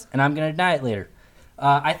of this, and I'm going to deny it later.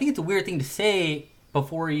 I think it's a weird thing to say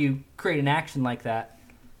before you create an action like that.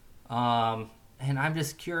 And I'm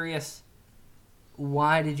just curious,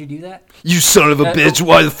 why did you do that? You son of a bitch!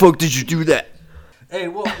 Why the fuck did you do that? Hey,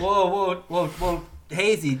 whoa,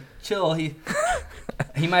 Hazy, chill. He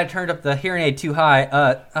might have turned up the hearing aid too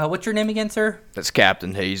high. What's your name again, sir? That's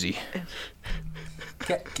Captain Hazy.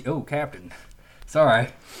 Captain. Sorry.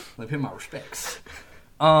 Let him my respects.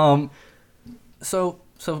 So,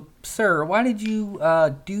 sir, why did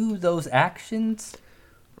you do those actions?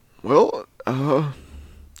 Well,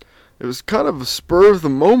 it was kind of a spur of the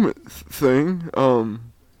moment thing.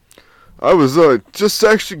 I was just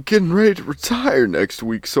actually getting ready to retire next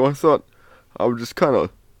week, so I thought I would just kind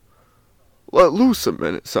of let loose a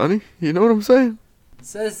minute, Sonny. You know what I'm saying? It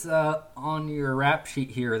says on your rap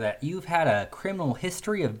sheet here that you've had a criminal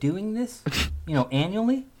history of doing this,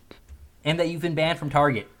 annually, and that you've been banned from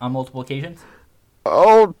Target on multiple occasions.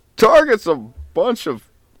 Oh, Target's a bunch of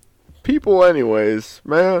people anyways,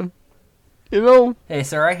 man. Hey,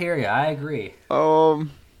 sir, I hear you. I agree.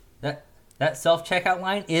 That self-checkout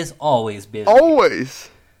line is always busy. Always.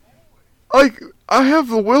 Like, I have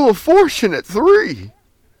the Wheel of Fortune at 3.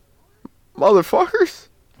 Motherfuckers.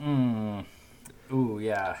 Ooh,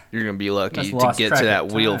 yeah. You're gonna be lucky Must to get track to that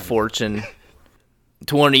of Wheel time. of Fortune.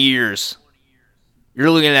 20 years. You're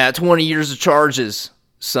looking at 20 years of charges,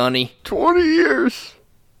 Sonny. 20 years.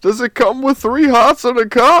 Does it come with 3 hots and a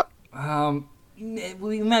cot?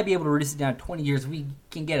 We might be able to reduce it down to 20 years. We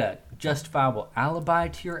can get a justifiable alibi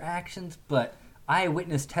to your actions, but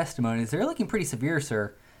eyewitness testimonies, they're looking pretty severe,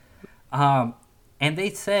 sir. And they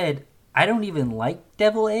said, I don't even like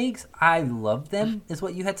devil eggs. I love them, is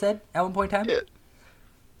what you had said at one point in time? Yeah.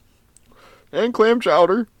 And clam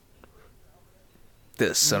chowder.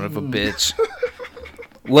 This son of a bitch.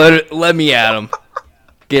 Let me at him.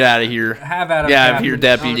 Get out of here. Have at him, Get out of Captain. here,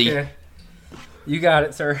 deputy. Okay. You got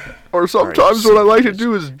it, sir. Or sometimes what I like to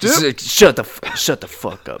do is dip. Shut the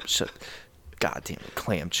fuck up. Goddamn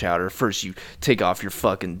clam chowder. First you take off your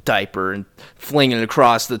fucking diaper and fling it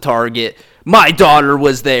across the Target. My daughter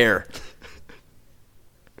was there.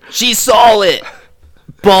 She saw it.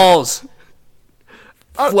 Balls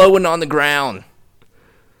flowing on the ground.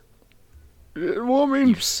 Well, I mean,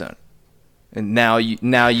 You son. And now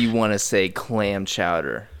you want to say clam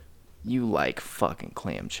chowder. You like fucking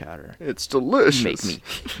clam chowder. it's delicious.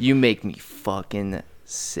 You make me fucking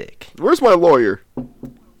sick. Where's my lawyer? All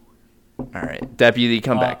right, deputy,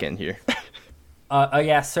 come back in here.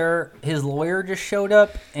 Yeah, sir. His lawyer just showed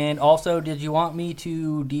up, and also, did you want me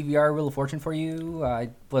to DVR Wheel of Fortune for you? I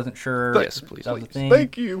wasn't sure. Yes, please. That was a thing.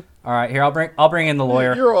 Thank you. All right, here I'll bring in the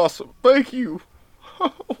lawyer. You're awesome. Thank you.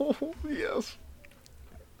 Oh, yes.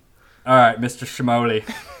 All right, Mr. Shimoli,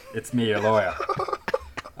 it's me, your lawyer.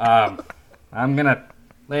 I'm gonna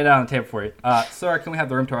lay it out on the table for you. Sir, can we have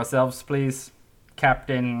the room to ourselves, please,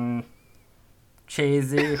 Captain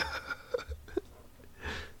Chazy?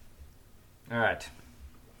 All right,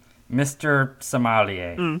 Mr.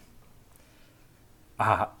 Sommelier.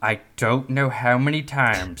 I don't know how many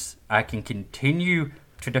times I can continue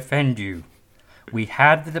to defend you. We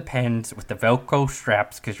had the Depends with the Velcro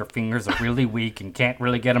straps because your fingers are really weak and can't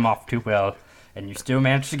really get them off too well, and you still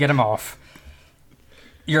managed to get them off.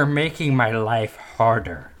 You're making my life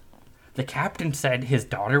harder. The captain said his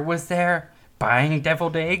daughter was there, buying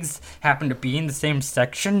deviled eggs, happened to be in the same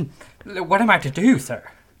section. What am I to do, sir?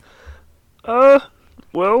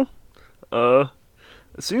 Well, it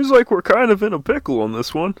seems like we're kind of in a pickle on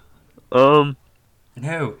this one.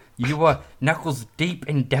 No, you are knuckles deep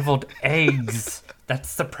in deviled eggs.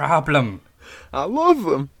 That's the problem. I love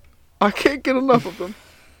them. I can't get enough of them.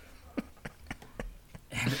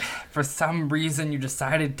 For some reason, you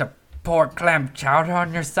decided to pour clam chowder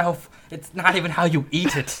on yourself. It's not even how you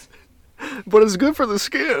eat it. But it's good for the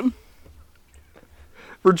skin.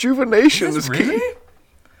 Rejuvenation is key. Really?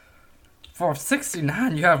 For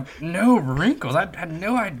 69, you have no wrinkles. I had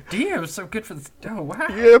no idea it was so good for this. Oh, wow.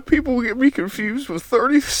 Yeah, people get me confused with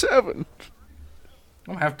 37.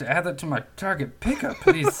 I'm gonna have to add that to my Target pickup.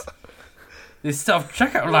 These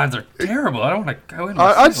self-checkout lines are terrible. I don't want to go in.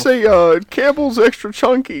 I'd say Campbell's extra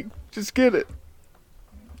chunky. Just get it.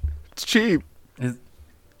 It's cheap.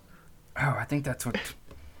 I think that's what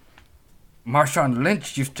Marshawn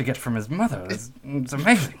Lynch used to get from his mother. It's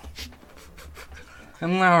amazing. All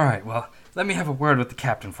right, well, let me have a word with the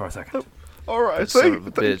captain for a second. All right, That son of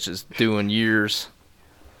a bitch is doing years.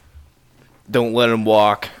 Don't let him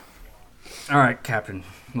walk. All right, Captain,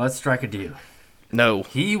 let's strike a deal. No.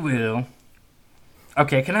 He will.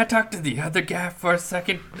 Okay, can I talk to the other guy for a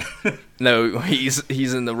second? No, he's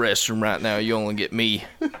in the restroom right now. You only get me.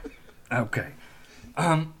 Okay.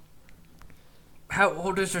 How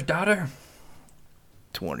old is your daughter?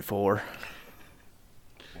 24.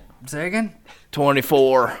 Say again?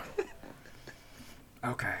 24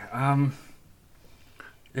 Okay,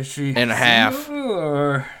 is she and a half. single,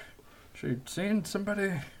 or she seeing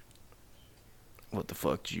somebody? What the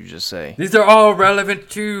fuck did you just say? These are all relevant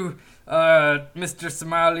to Mr.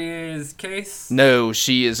 Somalier's case. No,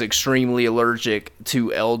 she is extremely allergic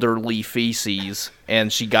to elderly feces,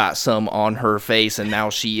 and she got some on her face, and now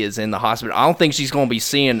she is in the hospital. I don't think she's going to be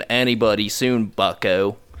seeing anybody soon,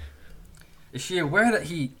 bucko. Is she aware that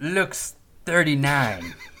he looks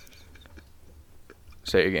 39?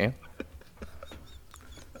 Say it again.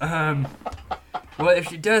 Well, if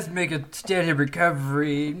she does make a steady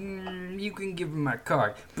recovery, you can give her my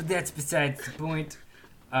card. But that's besides the point.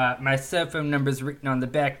 My cell phone number's written on the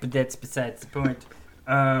back, but that's besides the point.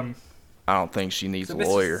 I don't think she needs So a Mrs.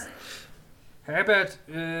 lawyer. How about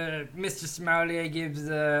Mr. Somalia gives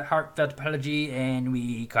a heartfelt apology and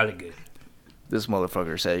we call it good? This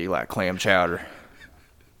motherfucker said he like clam chowder.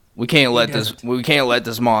 We can't let doesn't.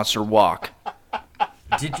 this monster walk.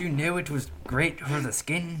 Did you know it was great for the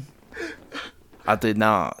skin? I did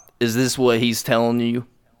not. Is this what he's telling you?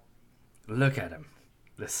 Look at him.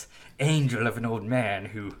 This angel of an old man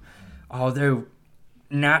who, although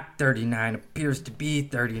not 39, appears to be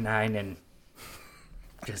 39, and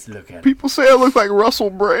just look at him. People say I look like Russell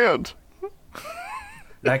Brand.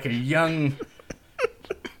 Like a young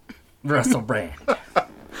Russell Brand.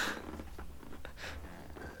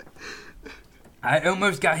 I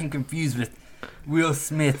almost got him confused with Will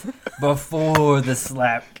Smith before the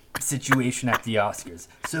slap situation at the Oscars.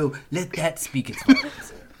 So let that speak its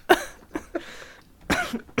volumes.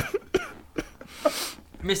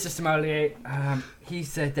 Mr. Sommelier, he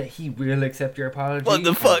said that he will accept your apology. What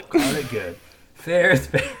the fuck? Call it good. Fair is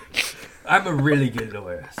fair. I'm a really good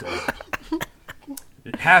lawyer, so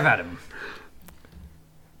have at him.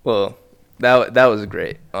 Well, that was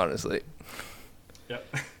great, honestly.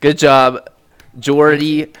 Yep. Good job,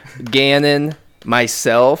 Jordy, Gannon,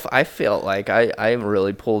 myself. I felt like I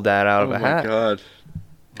really pulled that out of Oh a my hat. god.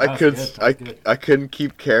 That I was could good, that was good. I couldn't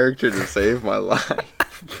keep character to save my life.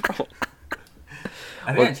 Bro.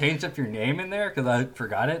 I think I changed up your name in there because I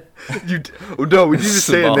forgot it. No, we didn't even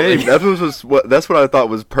say a Somali. name. That's what I thought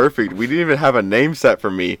was perfect. We didn't even have a name set for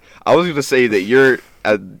me. I was gonna say that you're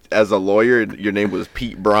as a lawyer, your name was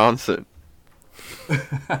Pete Bronson.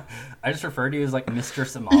 I just referred to you as like Mr.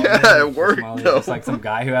 Somalia. Yeah, it Mr. worked, Somalia, though. just like some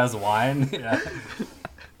guy who has wine. Yeah.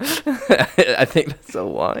 I think that's a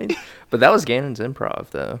line. But that was Gannon's improv,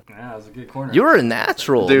 though. Yeah, that was a good corner. You were a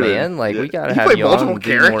natural, Dude, man. Like, we gotta you have play you on multiple to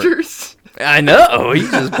do more. characters. I know. He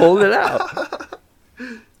just pulled it out.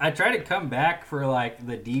 I tried to come back for like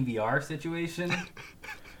the DVR situation.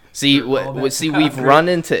 See, all that we've stuff. run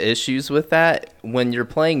into issues with that when you're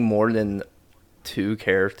playing more than 2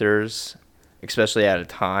 characters, especially at a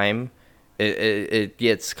time. It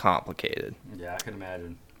gets complicated. Yeah, I can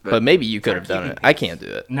imagine. But maybe you could Try have done keeping it. I can't do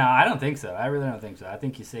it. No, I don't think so. I really don't think so. I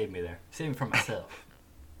think you saved me there. Saved me from myself.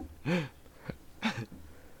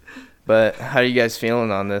 But how are you guys feeling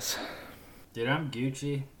on this? Dude, I'm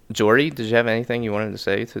Gucci. Jordy, did you have anything you wanted to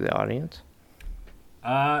say to the audience?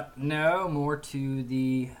 No, more to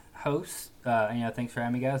the host. Thanks for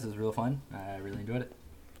having me, guys. It was real fun. I really enjoyed it.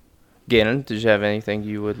 Gannon, did you have anything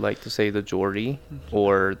you would like to say to Jordy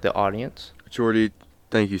or the audience? Jordy,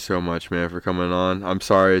 thank you so much, man, for coming on. I'm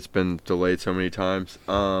sorry it's been delayed so many times.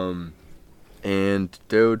 And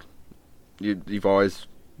dude, you've always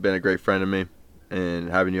been a great friend to me, and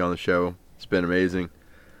having you on the show, it's been amazing.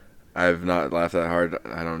 I've not laughed that hard.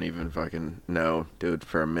 I don't even fucking know, dude,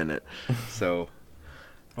 for a minute. So,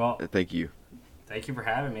 Well, thank you. thank you for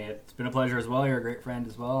having me. It's been a pleasure as well. You're a great friend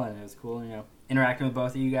as well, and it was cool, interacting with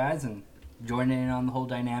both of you guys. And joining in on the whole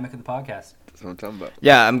dynamic of the podcast. That's what I'm talking about.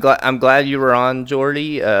 Yeah, I'm glad you were on,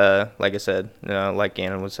 Jordy. Like I said, like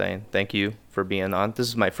Gannon was saying, thank you for being on. This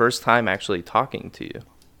is my first time actually talking to you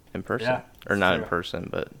in person, Yeah, or not true. in person,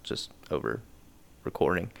 but just over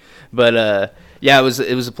recording. But yeah, it was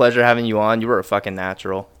a pleasure having you on. You were a fucking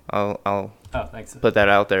natural. I'll Oh, thanks. put that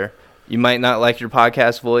out there. You might not like your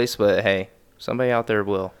podcast voice, but hey, somebody out there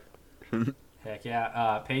will. Heck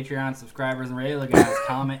yeah. Patreon subscribers and regular guys,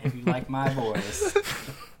 comment if you like my voice.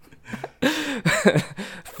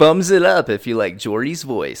 Thumbs it up if you like Jordy's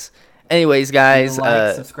voice. Anyways, guys,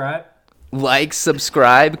 Like, subscribe.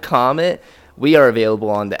 subscribe, comment. We are available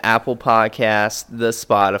on the Apple Podcast, the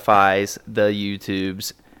Spotifys, the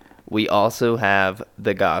YouTubes. We also have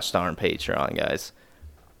the gosh darn Patreon, guys.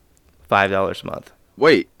 $5 a month.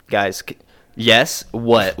 Wait, Guys, yes?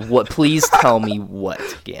 What? What? Please tell me what,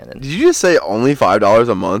 Gannon. did you just say only $5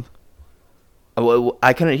 a month?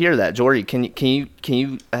 I couldn't hear that. Jordy, can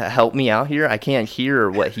you help me out here? I can't hear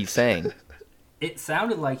what he's saying. It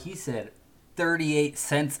sounded like he said 38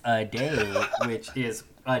 cents a day, which is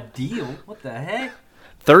a deal. What the heck?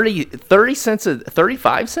 30 cents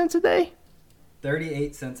 35 cents a day?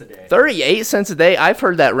 38 cents a day. 38 cents a day? I've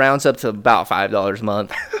heard that rounds up to about $5 a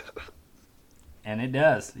month. And it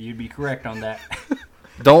does. You'd be correct on that.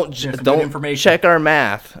 Don't There's some good don't information. check our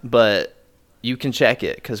math, but you can check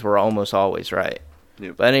it because we're almost always right.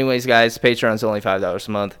 Yep. But anyways, guys, Patreon's only $5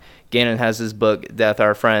 a month. Gannon has his book, Death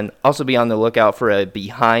Our Friend. Also be on the lookout for a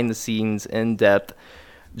behind-the-scenes, in-depth,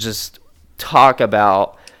 just talk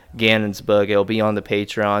about Gannon's book. It'll be on the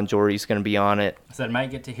Patreon. Jordy's going to be on it. So I might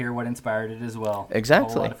get to hear what inspired it as well. Exactly.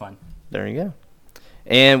 A whole lot of fun. There you go.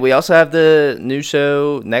 And we also have the new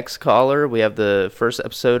show, Next Caller. We have the first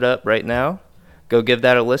episode up right now. Go give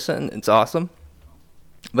that a listen. It's awesome.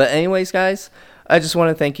 But anyways, guys, I just want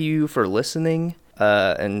to thank you for listening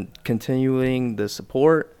and continuing the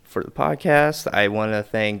support for the podcast. I want to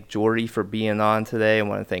thank Jordy for being on today. I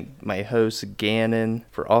want to thank my host, Gannon,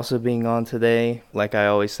 for also being on today. Like I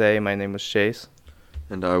always say, my name was Chase.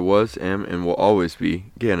 And I was, am, and will always be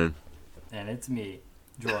Gannon. And it's me,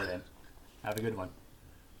 Jordan. Have a good one.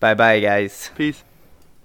 Bye-bye, guys. Peace.